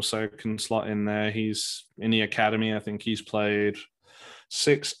Tessman also can slot in there. He's in the academy. I think he's played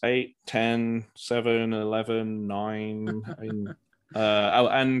 6, 8, 10, 7, 11, 9,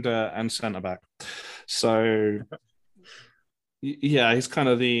 and centre back. So, yeah, he's kind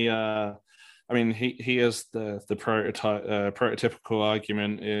of the I mean, he is the prototypical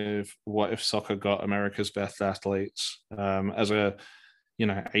argument of what if soccer got America's best athletes, as a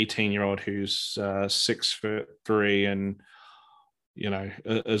 18-year-old who's 6'3" and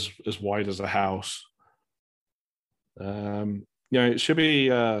as wide as a house. It should be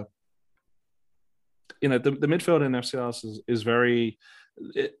the midfield in FCS is very.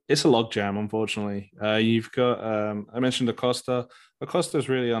 It's a logjam, unfortunately. You've got I mentioned Acosta. Acosta's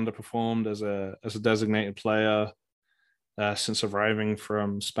really underperformed as a designated player since arriving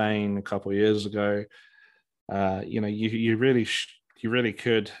from Spain a couple of years ago. You really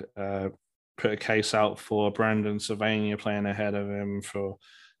could put a case out for Brandon Sylvania playing ahead of him, for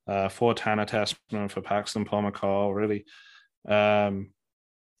Tanner Tessman, for Paxton Pomacall, really.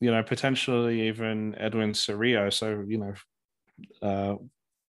 Potentially even Edwin Cerrillo. So,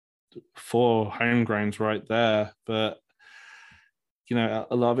 4 homegrowns right there. But, a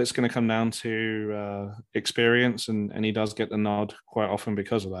lot of it's going to come down to experience, and he does get the nod quite often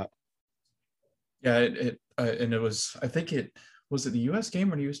because of that. Yeah, and it was, I think was it the U.S. game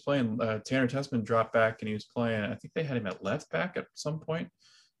when he was playing, Tanner Tessman dropped back and he was playing, I think they had him at left back at some point.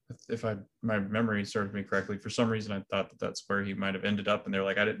 If my memory serves me correctly, for some reason I thought that's where he might have ended up, and they're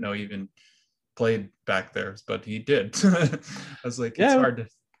like, I didn't know he even played back there, but he did. I was like, it's hard to.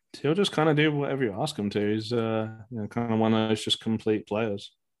 He'll just kind of do whatever you ask him to. He's kind of one of those just complete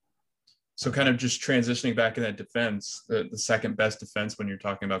players. So kind of just transitioning back in that defense, the second best defense when you're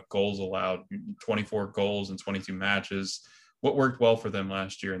talking about goals allowed, 24 goals in 22 matches. What worked well for them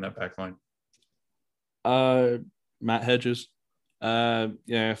last year in that back line? Matt Hedges. I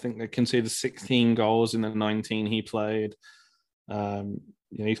think they conceded 16 goals in the 19 he played.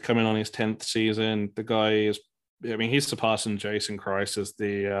 He's coming on his 10th season. The guy is, he's surpassing Jason Christ as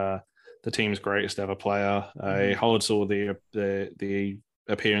the team's greatest ever player. He holds all the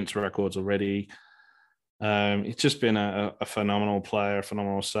appearance records already. He's just been a phenomenal player, a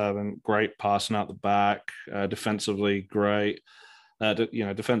phenomenal servant, great passing out the back, defensively great.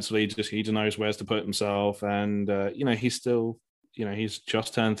 Defensively, he just knows where to put himself. And, he's still, he's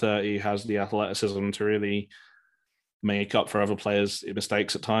just turned 30, has the athleticism to really make up for other players'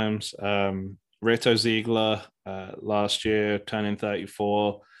 mistakes at times. Reto Ziegler last year, turning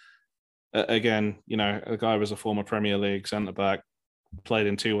 34. Again, the guy was a former Premier League centre-back, played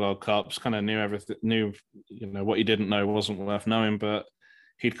in 2 World Cups, kind of knew everything, what he didn't know wasn't worth knowing, but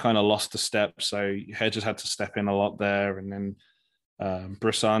he'd kind of lost a step. So Hedges had to step in a lot there. And then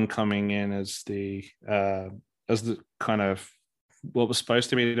Brisson coming in as the kind of what was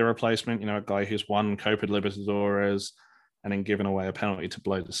supposed to be the replacement, a guy who's won Copa Libertadores and then given away a penalty to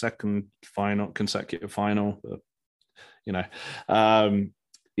blow the second consecutive final. But,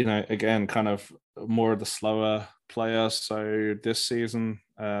 again, kind of more of the slower player. So this season,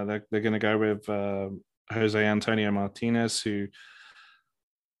 they're going to go with Jose Antonio Martinez, who,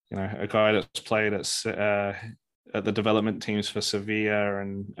 a guy that's played at the development teams for Sevilla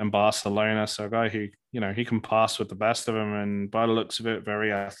and Barcelona. So a guy who, he can pass with the best of them, and by the looks of it,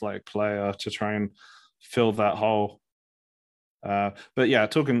 very athletic player to try and fill that hole. But yeah,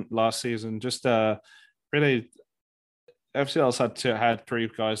 talking last season, just really, FCL's had 3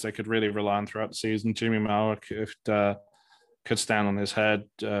 guys they could really rely on throughout the season. Jimmy Mauer could stand on his head.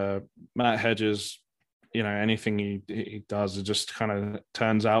 Matt Hedges, anything he does, it just kind of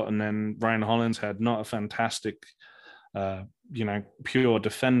turns out. And then Ryan Hollins had not a fantastic, pure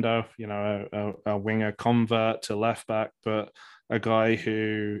defender, a winger convert to left back, but a guy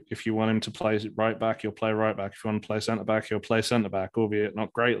who, if you want him to play right back, he'll play right back. If you want to play centre back, he'll play centre back, albeit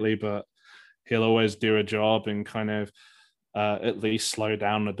not greatly, but he'll always do a job and kind of at least slow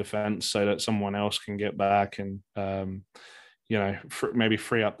down the defense so that someone else can get back and, maybe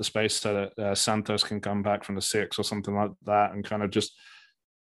free up the space so that Santos can come back from the 6 or something like that, and kind of just,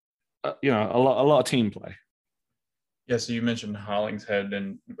 a lot of team play. Yeah, so you mentioned Hollingshead,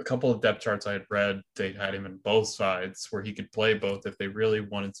 and a couple of depth charts I had read, they had him in both sides where he could play both if they really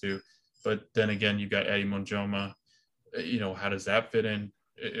wanted to. But then again, you got Eddie Monjoma. How does that fit in?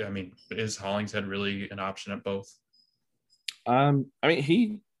 I mean, is Hollingshead really an option at both?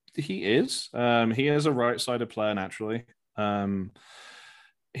 He is. He is a right-sided player naturally.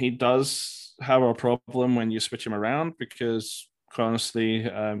 He does have a problem when you switch him around because, honestly,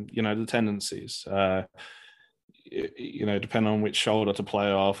 the tendencies, depending on which shoulder to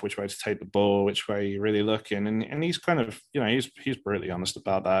play off, which way to take the ball, which way you're really looking. And he's kind of, he's brutally honest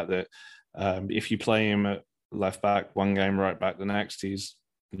about that if you play him at left back one game, right back the next, he's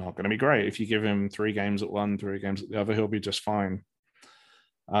not going to be great. If you give him 3 games at one, 3 games at the other, he'll be just fine.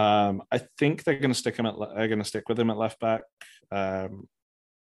 I think they're going to stick with him at left back.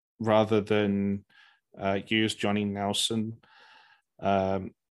 rather than use Johnny Nelson.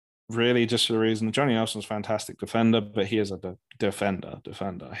 Really, just for the reason Johnny Nelson's a fantastic defender, but he is a defender.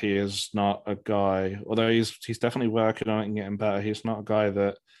 He is not a guy, although he's definitely working on it and getting better. He's not a guy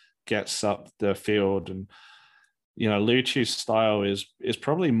that gets up the field. And Lucci's style is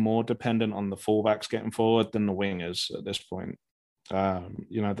probably more dependent on the fullbacks getting forward than the wingers at this point.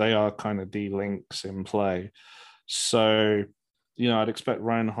 They are kind of D-links in play. So, I'd expect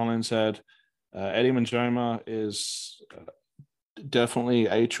Ryan Hollinshead. Eddie Manjoma is definitely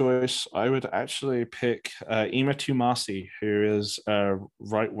a choice. I would actually pick Ima Tumasi, who is a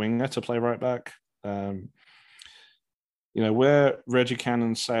right winger, to play right back. Where Reggie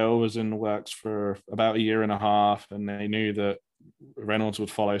Cannon's sale was in the works for about a year and a half, and they knew that Reynolds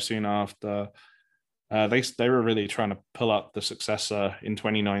would follow soon after. They were really trying to pull up the successor in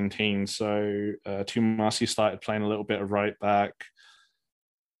 2019. So Tumasi started playing a little bit of right back.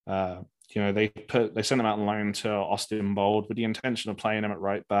 They sent him out on loan to Austin Bold with the intention of playing him at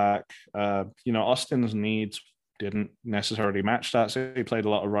right back. Austin's needs didn't necessarily match that, so he played a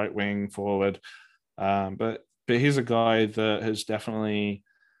lot of right wing forward. But he's a guy that has definitely,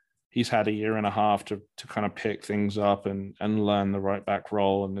 he's had a year and a half to kind of pick things up and learn the right back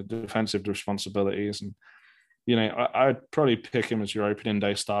role and the defensive responsibilities. And, I'd probably pick him as your opening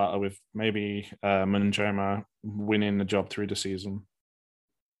day starter, with maybe Manjoma winning the job through the season.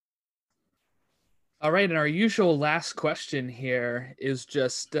 All right, and our usual last question here is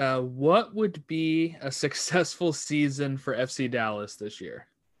just what would be a successful season for FC Dallas this year?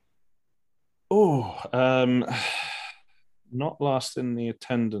 Not last in the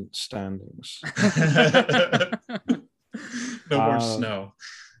attendance standings. No more snow.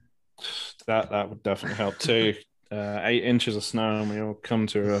 That would definitely help too. 8 inches of snow and we all come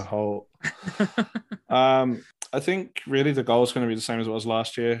to a halt. I think really the goal is going to be the same as it was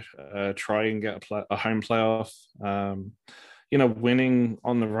last year. Try and get a home playoff. Winning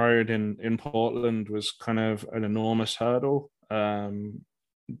on the road in Portland was kind of an enormous hurdle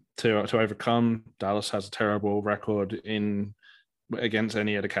to overcome. Dallas has a terrible record against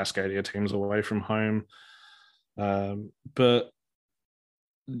any of the Cascadia teams away from home. But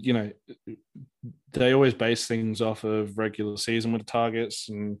they always base things off of regular season with the targets,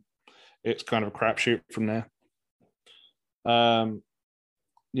 and it's kind of a crapshoot from there. The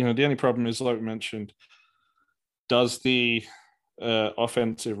only problem is, like we mentioned, does the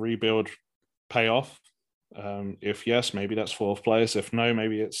offensive rebuild pay off? If yes, maybe that's 4th place. If no,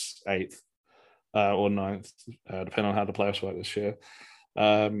 maybe it's 8th or 9th, depending on how the playoffs work this year.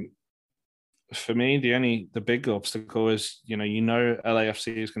 For me, the big obstacle is,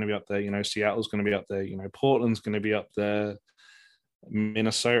 LAFC is going to be up there. Seattle's going to be up there. Portland's going to be up there.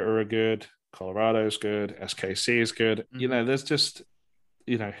 Minnesota are good. Colorado's good. SKC is good. There's just,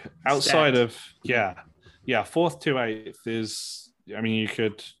 outside of 4th to 8th is, you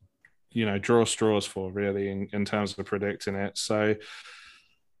could, draw straws for really in terms of predicting it. So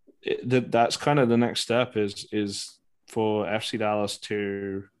that's kind of the next step is for FC Dallas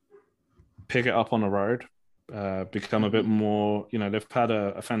to pick it up on the road, become a bit more, they've had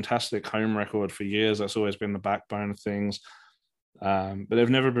a fantastic home record for years. That's always been the backbone of things. But they've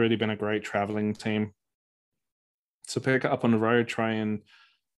never really been a great traveling team. So pick it up on the road, try and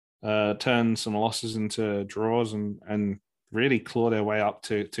turn some losses into draws and really claw their way up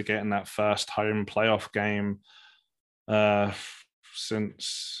to getting that first home playoff game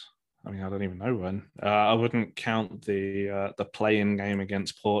since, I don't even know when. I wouldn't count the play-in game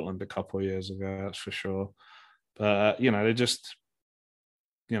against Portland a couple of years ago, that's for sure. But, they just,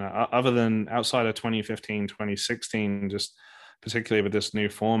 other than outside of 2015, 2016, just particularly with this new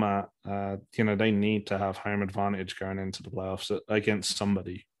format, they need to have home advantage going into the playoffs against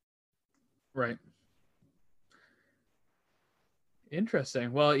somebody. Right.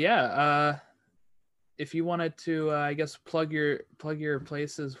 Interesting. Well, yeah. If you wanted to, I guess, plug your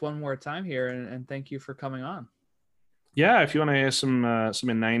places one more time here, and thank you for coming on. Yeah, if you want to hear some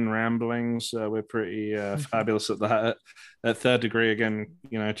inane ramblings, we're pretty fabulous at that. At Third Degree, again,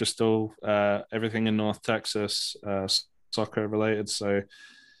 just all everything in North Texas, soccer related. So,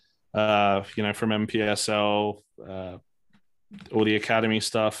 from MPSL, all the academy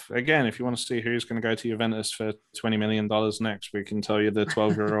stuff. Again, if you want to see who's going to go to Juventus for $20 million next, we can tell you the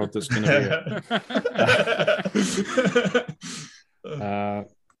 12-year-old that's going to be it.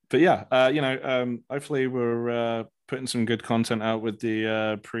 But yeah, hopefully we're putting some good content out with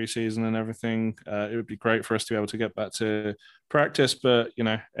the preseason and everything. It would be great for us to be able to get back to practice, but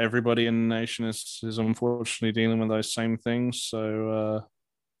everybody in the nation is unfortunately dealing with those same things. So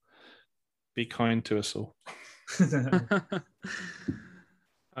be kind to us all.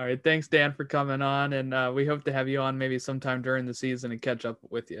 All right. Thanks, Dan, for coming on. And we hope to have you on maybe sometime during the season and catch up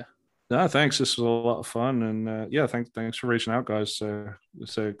with you. No, thanks. This was a lot of fun, and yeah, thanks for reaching out, guys.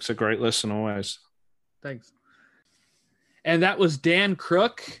 It's a great listen always. Thanks. And that was Dan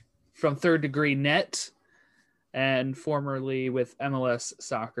Crooke from Third Degree Net and formerly with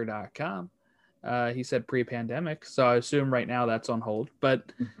MLSsoccer.com. He said pre-pandemic, so I assume right now that's on hold,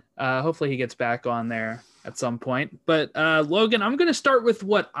 but hopefully he gets back on there at some point. But Logan, I'm going to start with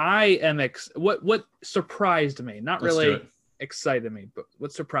what I am what surprised me, not really excited me, but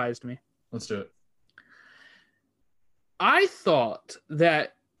what surprised me. Let's do it. I thought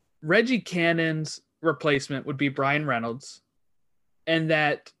that Reggie Cannon's replacement would be Brian Reynolds, and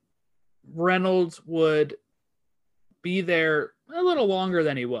that Reynolds would be there a little longer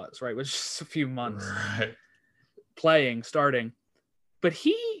than he was, right? Which is just a few months starting. But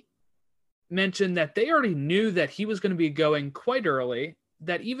he mentioned that they already knew that he was going to be going quite early,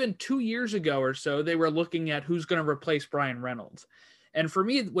 that even 2 years ago or so, they were looking at who's going to replace Brian Reynolds. And for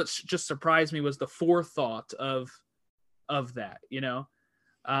me, what just surprised me was the forethought of that,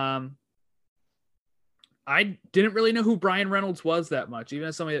 I didn't really know who Brian Reynolds was that much, even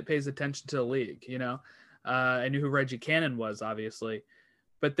as somebody that pays attention to the league, I knew who Reggie Cannon was, obviously.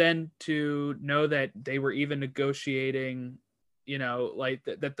 But then to know that they were even negotiating,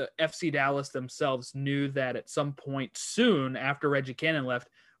 that the FC Dallas themselves knew that at some point soon after Reggie Cannon left,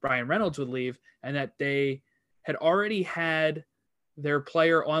 Brian Reynolds would leave, and that they had already had their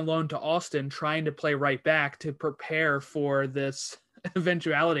player on loan to Austin trying to play right back to prepare for this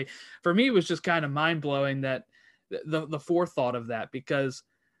eventuality. For me, it was just kind of mind-blowing that the forethought of that, because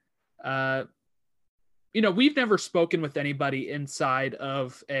we've never spoken with anybody inside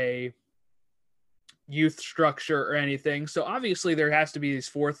of a youth structure or anything, so obviously there has to be these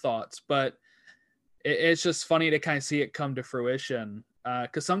forethoughts, but it's just funny to kind of see it come to fruition,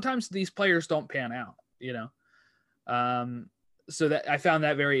 because sometimes these players don't pan out, so that I found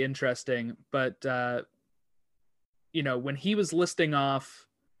that very interesting. But when he was listing off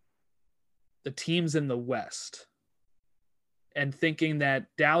the teams in the West and thinking that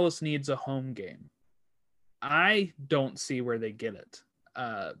Dallas needs a home game, I don't see where they get it,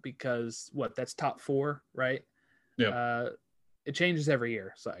 because that's top 4, right? Yeah. It changes every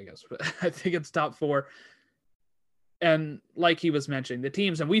year, so I guess, but I think it's top 4. And like he was mentioning, the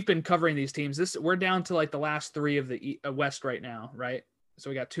teams, and we've been covering these teams. We're down to like the last 3 of the West right now, right?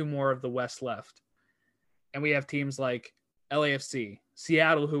 So we got 2 more of the West left, and we have teams like LAFC,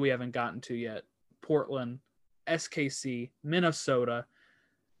 Seattle, who we haven't gotten to yet, Portland, SKC, Minnesota.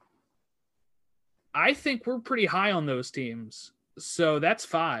 I think we're pretty high on those teams. So that's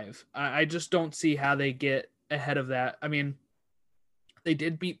 5. I just don't see how they get ahead of that. I mean, they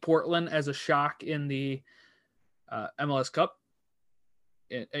did beat Portland as a shock in the MLS Cup,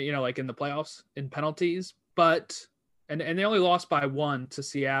 like in the playoffs in penalties, but, and they only lost by 1 to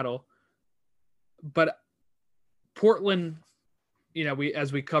Seattle. But Portland,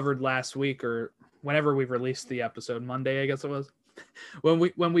 as we covered last week, or whenever we released the episode, Monday, I guess it was,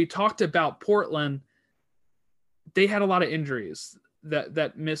 when we talked about Portland, they had a lot of injuries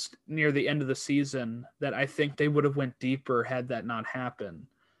that missed near the end of the season that I think they would have went deeper had that not happened.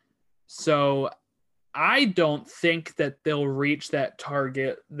 So I don't think that they'll reach that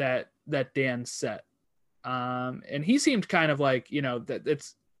target that Dan set. And he seemed kind of like, that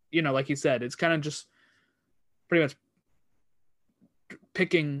it's, like he said, it's kind of just pretty much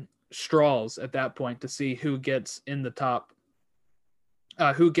picking straws at that point to see who gets in the top,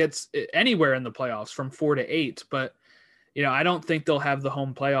 who gets anywhere in the playoffs from 4 to 8. But, I don't think they'll have the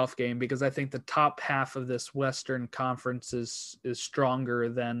home playoff game, because I think the top half of this Western Conference is stronger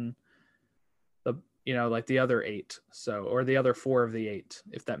than the, like the other 8. So, or the other 4 of the 8,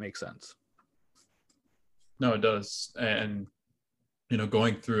 if that makes sense. No, it does. And,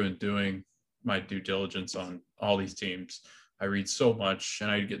 going through and doing my due diligence on all these teams, I read so much and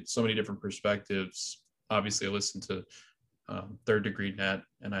I get so many different perspectives. Obviously, I listen to Third Degree Net,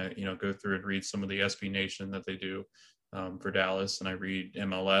 and I, go through and read some of the SB Nation that they do for Dallas, and I read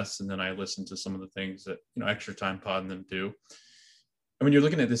MLS, and then I listen to some of the things that, Extra Time Pod and them do. And when you're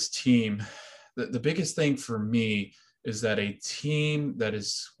looking at this team, the biggest thing for me is that a team that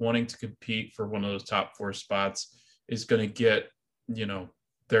is wanting to compete for one of those top 4 spots is going to get,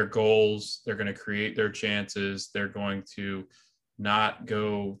 their goals. They're going to create their chances. They're going to not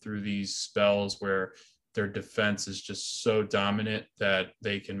go through these spells where their defense is just so dominant that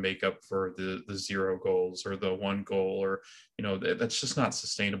they can make up for the 0 goals or the 1 goal, or, that's just not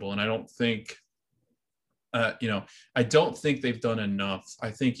sustainable. And I don't think, I don't think they've done enough.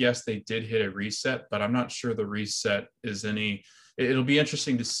 I think, yes, they did hit a reset, but I'm not sure the reset is any it'll be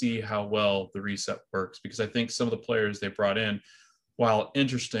interesting to see how well the reset works, because I think some of the players they brought in, while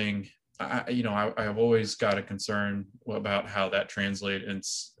interesting, I've always got a concern about how that translates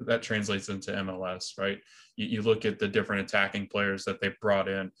into MLS, right? You look at the different attacking players that they brought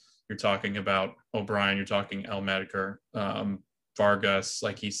in. You're talking about O'Brien, you're talking El Medgar, Vargas.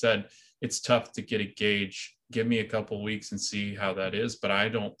 Like he said, it's tough to get a gauge. Give me a couple weeks and see how that is, but I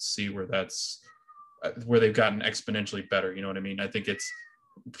don't see where they've gotten exponentially better. You know what I mean? I think it's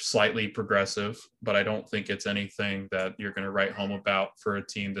slightly progressive, but I don't think it's anything that you're going to write home about for a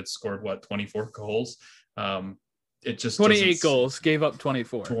team that scored 24 goals. It just 28 goals, gave up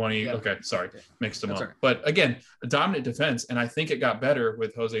 24. 20. Yeah. Okay. Sorry. Mixed them That's up. right. But again, a dominant defense. And I think it got better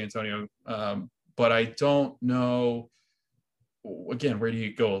with Jose Antonio. But I don't know, again, where do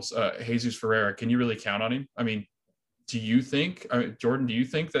you go? Jesus Ferreira, can you really count on him? I mean, do you think, Jordan, do you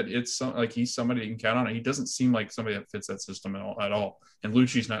think that it's he's somebody you can count on? He doesn't seem like somebody that fits that system at all. And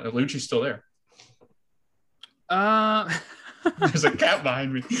Lucci's still there. There's a cat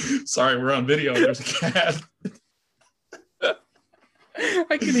behind me. Sorry, we're on video. There's a cat.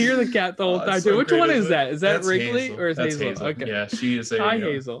 I can hear the cat the whole time so too. Which great, one is it? that? Is that That's Wrigley Hazel. or is That's Hazel? Okay. Yeah, she is a Hi,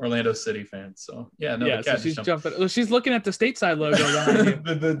 Hazel. Orlando City fan. So yeah, no, Yeah, the so cat she's just jumping. Well, she's looking at the stateside logo behind you.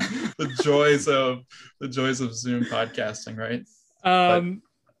 the joys of Zoom podcasting, right? I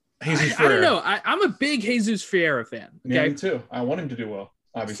Jesus don't Ferreira. know. I'm a big Jesus Ferreira fan. Okay, Yeah, me too. I want him to do well,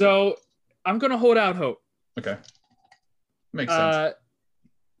 obviously. so I'm gonna hold out hope. Okay, makes sense.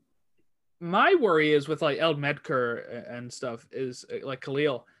 My worry is with like El Medgar and stuff is like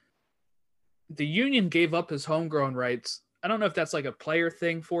Khalil. The Union gave up his homegrown rights. I don't know if that's like a player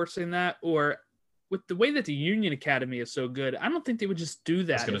thing forcing that, or with the way that the Union Academy is so good, I don't think they would just do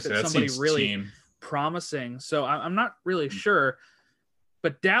that if it's somebody really promising. So I'm not really sure.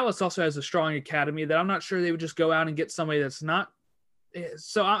 But Dallas also has a strong academy that I'm not sure they would just go out and get somebody that's not.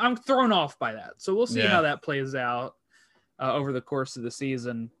 So I'm thrown off by that. So we'll see how that plays out over the course of the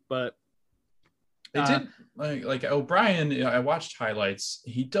season. But they did like O'Brien. I watched highlights.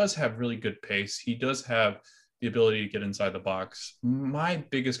 He does have really good pace. He does have the ability to get inside the box. My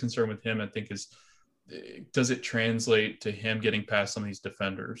biggest concern with him, I think, is does it translate to him getting past some of these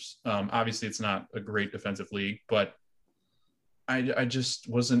defenders? Obviously, it's not a great defensive league, but I just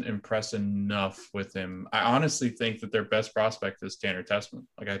wasn't impressed enough with him. I honestly think that their best prospect is Tanner Tessman.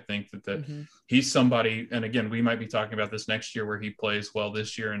 Like, I think that he's somebody, and again, we might be talking about this next year where he plays well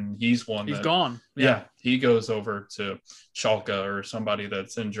this year, and he's gone. Yeah, he goes over to Schalke or somebody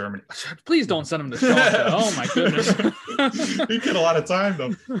that's in Germany. Please don't send him to Schalke. Oh my goodness. He get a lot of time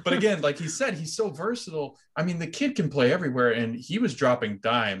though. But again, like he said, he's so versatile. I mean, the kid can play everywhere, and he was dropping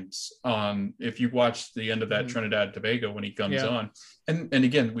dimes on, if you watch the end of that Trinidad Tobago when he comes on. And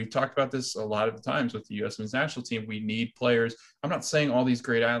again, we've talked about this a lot of times with the U.S. men's national team. We need players. I'm not saying all these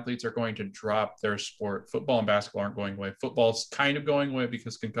great athletes are going to drop their sport. Football and basketball aren't going away. Football's kind of going away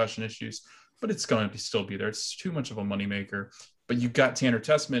because concussion issues, but it's going to still be there. It's too much of a moneymaker. But you've got Tanner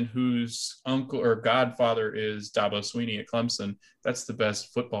Tessman, whose uncle or godfather is Dabo Sweeney at Clemson. That's the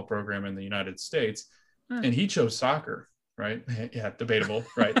best football program in the United States. And he chose soccer, right? Yeah, debatable,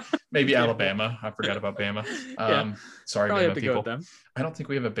 right? Maybe Alabama. I forgot about Bama. Sorry, Probably Bama people. I don't think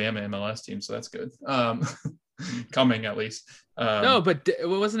we have a Bama MLS team, so that's good. Coming at least. No, but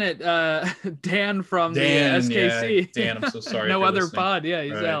wasn't it Dan from the SKC? Yeah, Dan, I'm so sorry. No other listening. pod. Yeah,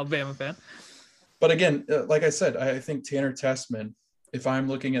 he's an Alabama fan. But again, like I said, I think Tanner Tessman, if I'm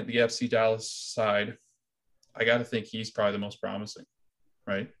looking at the FC Dallas side, I got to think he's probably the most promising,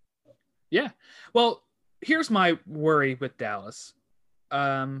 right? Yeah. Well, here's my worry with Dallas.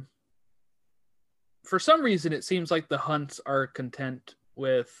 For some reason, it seems like the Hunts are content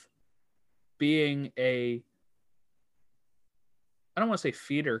with being I don't want to say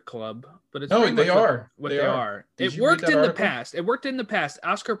feeder club, but it's they are. What they are. It worked in the past.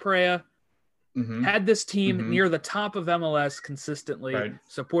 Oscar Pereira had this team near the top of MLS consistently.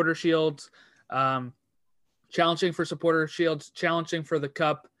 Supporter Shields, challenging for Supporter Shields, challenging for the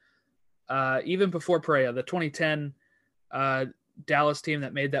Cup. Even before Pereira, the 2010 Dallas team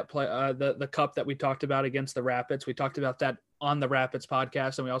that made that play, the Cup that we talked about against the Rapids. We talked about that on the Rapids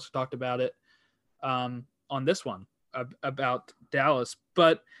podcast, and we also talked about it on this one about Dallas.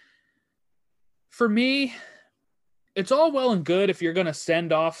 But for me, it's all well and good if you're going to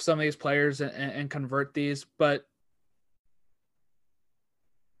send off some of these players and convert these, but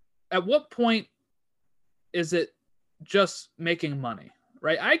at what point is it just making money,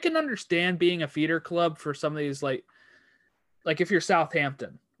 right? I can understand being a feeder club for some of these, like if you're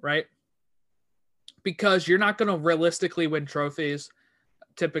Southampton, right? Because you're not going to realistically win trophies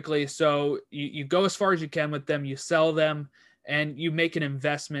typically. So you go as far as you can with them, you sell them, and you make an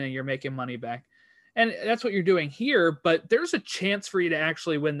investment and you're making money back. And that's what you're doing here, but there's a chance for you to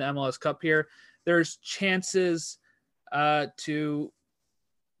actually win the MLS Cup here. There's chances to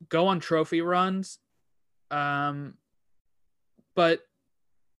go on trophy runs. But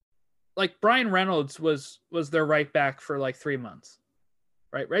like Brian Reynolds was their right back for like 3 months,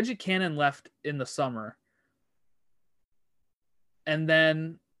 right? Reggie Cannon left in the summer. And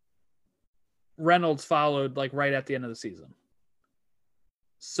then Reynolds followed like right at the end of the season.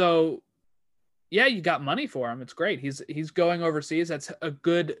 So yeah, you got money for him. It's great. He's going overseas. That's a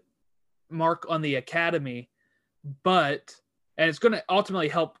good mark on the academy, and it's going to ultimately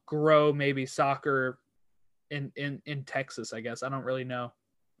help grow maybe soccer in Texas, I guess. I don't really know.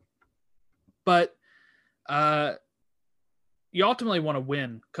 But you ultimately want to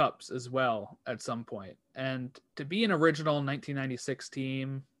win cups as well at some point. And to be an original 1996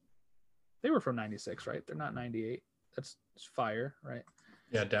 team, they were from 96, right? They're not 98. That's fire, right?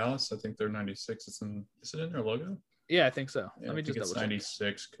 Yeah, Dallas, I think they're 96. Is it in their logo? Yeah, I think so. Yeah, Let me just it's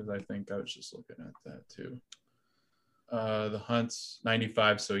 96 because I think I was just looking at that too. The Hunts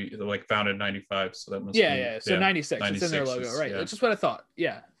 95, so like founded 95, so that must be so 96. It's in their logo, right? That's just what I thought.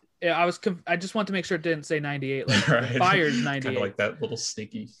 Yeah, I just want to make sure it didn't say 98. Like right. Fire's 98. Kind of like that little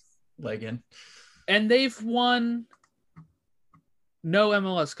sneaky leg in. And they've won no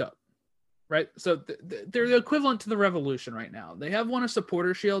MLS Cup. Right. So they're the equivalent to the Revolution right now. They have won a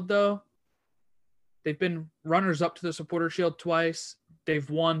Supporter Shield, though. They've been runners up to the Supporter Shield twice. They've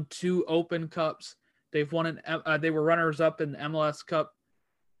won 2 Open Cups. They've won they were runners up in the MLS Cup.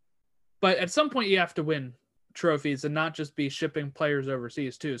 But at some point you have to win trophies and not just be shipping players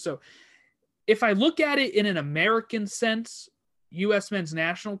overseas too. So if I look at it in an American sense, U.S. men's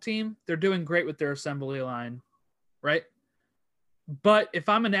national team, they're doing great with their assembly line, right? But if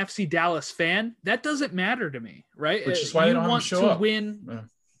I'm an FC Dallas fan, that doesn't matter to me, right? Which is why you want to win. Yeah.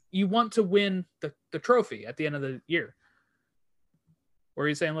 You want to win the trophy at the end of the year. What are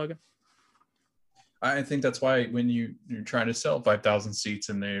you saying, Logan? I think that's why when you're trying to sell 5,000 seats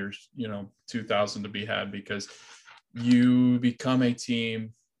and there's 2,000 to be had, because you become a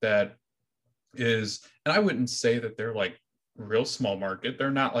team that is, and I wouldn't say that they're like real small market.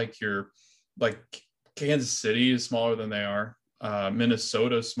 They're not like Kansas City is smaller than they are.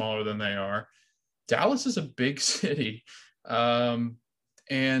 Minnesota is smaller than they are. Dallas is a big city.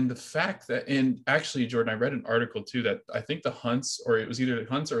 And the fact that, and actually, Jordan, I read an article too that I think the Hunts, or it was either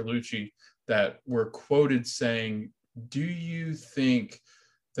Hunts or Lucci, that were quoted saying, do you think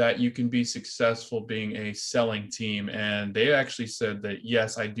that you can be successful being a selling team? And they actually said that,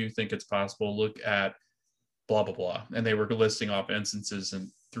 yes, I do think it's possible. Look at blah, blah, blah. And they were listing off instances and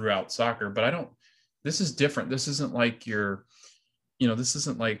throughout soccer, but this is different. This isn't like this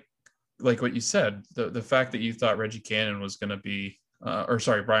isn't like what you said, the fact that you thought Reggie Cannon was going to be,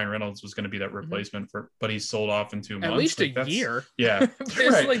 Brian Reynolds was going to be that replacement but he's sold off in 2 months. At least a year. Yeah. It's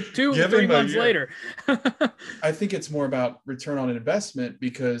right. Like 2-3 months later. I think it's more about return on investment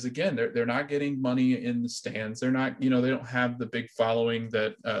because again, they're not getting money in the stands. They're not, they don't have the big following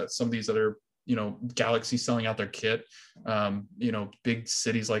that some of these other, Galaxy selling out their kit, big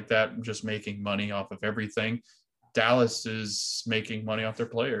cities like that, just making money off of everything. Dallas is making money off their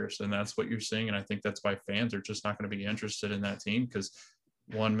players, and that's what you're seeing. And I think that's why fans are just not going to be interested in that team because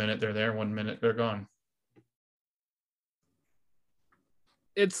 1 minute they're there, 1 minute they're gone.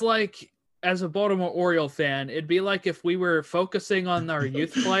 It's like, as a Baltimore Oriole fan, it'd be like if we were focusing on our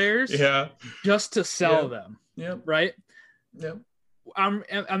youth players just to sell them. Yeah. Right. Yeah. I'm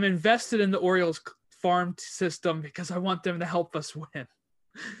invested in the Orioles farm system because I want them to help us win,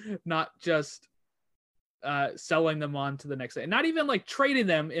 not just selling them on to the next day. Not even like trading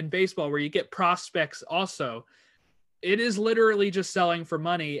them in baseball where you get prospects also. It is literally just selling for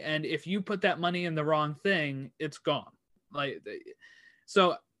money. And if you put that money in the wrong thing, it's gone.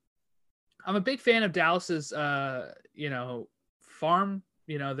 So I'm a big fan of Dallas's, farm,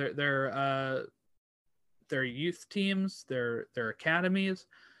 their youth teams, their academies.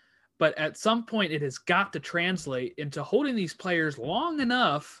 But at some point it has got to translate into holding these players long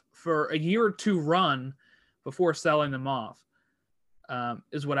enough for a year or two run before selling them off,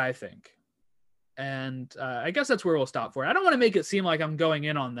 is what I think. And I guess that's where we'll stop for it. I don't want to make it seem like I'm going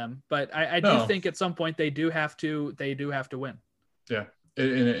in on them, but I do think at some point they do have to win. Yeah.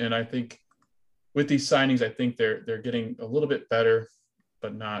 And I think with these signings, I think they're getting a little bit better,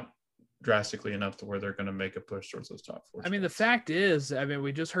 but not drastically enough to where they're going to make a push towards those top four. I mean, the fact is,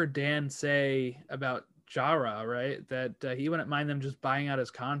 we just heard Dan say about Jara, right? That he wouldn't mind them just buying out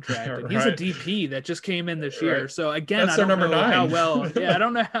his contract. And he's a DP that just came in this year. So again, That's I don't know number 9. how well. Yeah,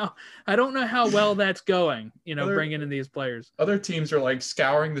 I don't know how well that's going. Bringing in these players. Other teams are like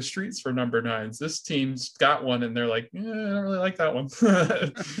scouring the streets for number 9s. This team's got one, and they're like, I don't really like that one.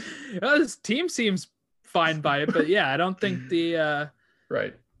 This team seems fine by it, but yeah, I don't think the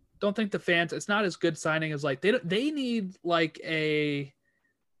right. Don't think the fans. It's not as good signing as like they need like a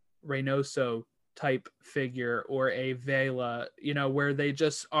Reynoso type figure or a Vela, where they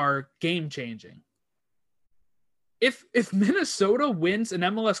just are game changing. If Minnesota wins an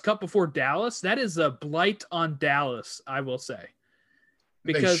MLS Cup before Dallas, that is a blight on Dallas, I will say.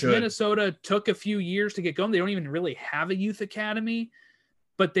 Because Minnesota took a few years to get going. They don't even really have a youth academy,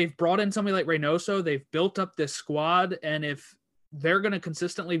 but they've brought in somebody like Reynoso. They've built up this squad, and if they're going to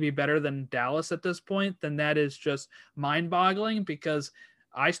consistently be better than Dallas at this point, then that is just mind-boggling, because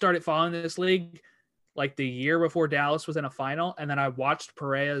I started following this league like the year before Dallas was in a final, and then I watched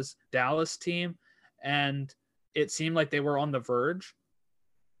Pereira's Dallas team, and it seemed like they were on the verge.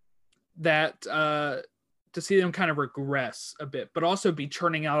 That to see them kind of regress a bit, but also be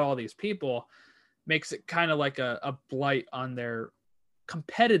churning out all these people, makes it kind of like a blight on their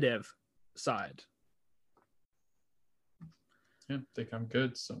competitive side. Yeah, I think I'm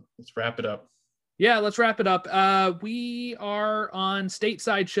good. So let's wrap it up. Yeah, let's wrap it up. We are on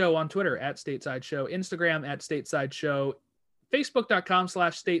Stateside Show on Twitter at Stateside Show, Instagram at Stateside Show,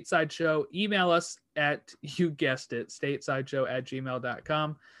 Facebook.com/Stateside Show. Email us at, you guessed it,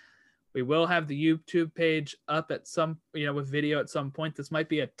 statesideshow@gmail.com. We will have the YouTube page up at some, with video at some point. This might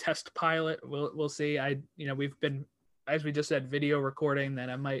be a test pilot. We'll see. We've been, as we just said, video recording. Then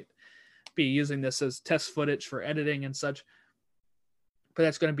I might be using this as test footage for editing and such. But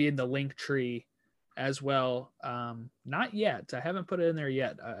that's going to be in the link tree as well. Not yet. I haven't put it in there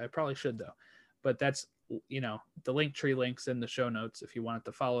yet. I probably should though. But that's, the link tree links in the show notes if you wanted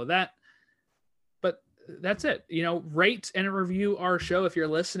to follow that. But that's it. Rate and review our show if you're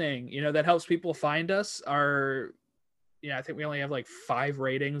listening. That helps people find us. I think we only have like 5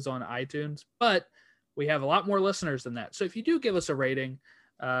 ratings on iTunes, but we have a lot more listeners than that. So if you do give us a rating,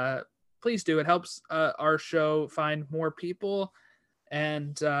 please do. It helps our show find more people.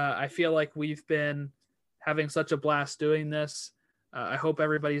 And I feel like we've been having such a blast doing this. I hope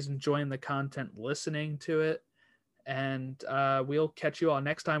everybody's enjoying the content, listening to it. And we'll catch you all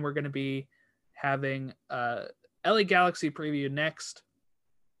next time. We're going to be having LA Galaxy preview next.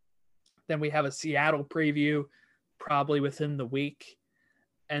 Then we have a Seattle preview probably within the week.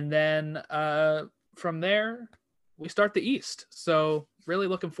 And then from there, we start the East. So really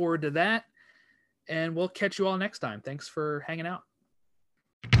looking forward to that. And we'll catch you all next time. Thanks for hanging out.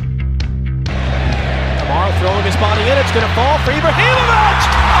 Tomorrow throwing his body in, it's going to fall for Ibrahimovic!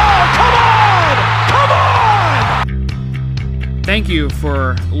 Oh, come on! Thank you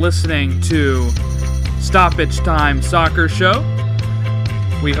for listening to Stoppage Time Soccer Show.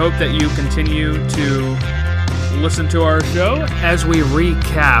 We hope that you continue to listen to our show as we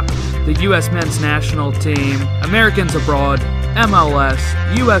recap the U.S. men's national team, Americans abroad, MLS,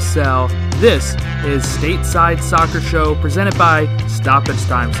 USL. This is Stateside Soccer Show presented by Stoppage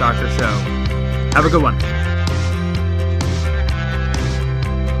Time Soccer Show. Have a good one.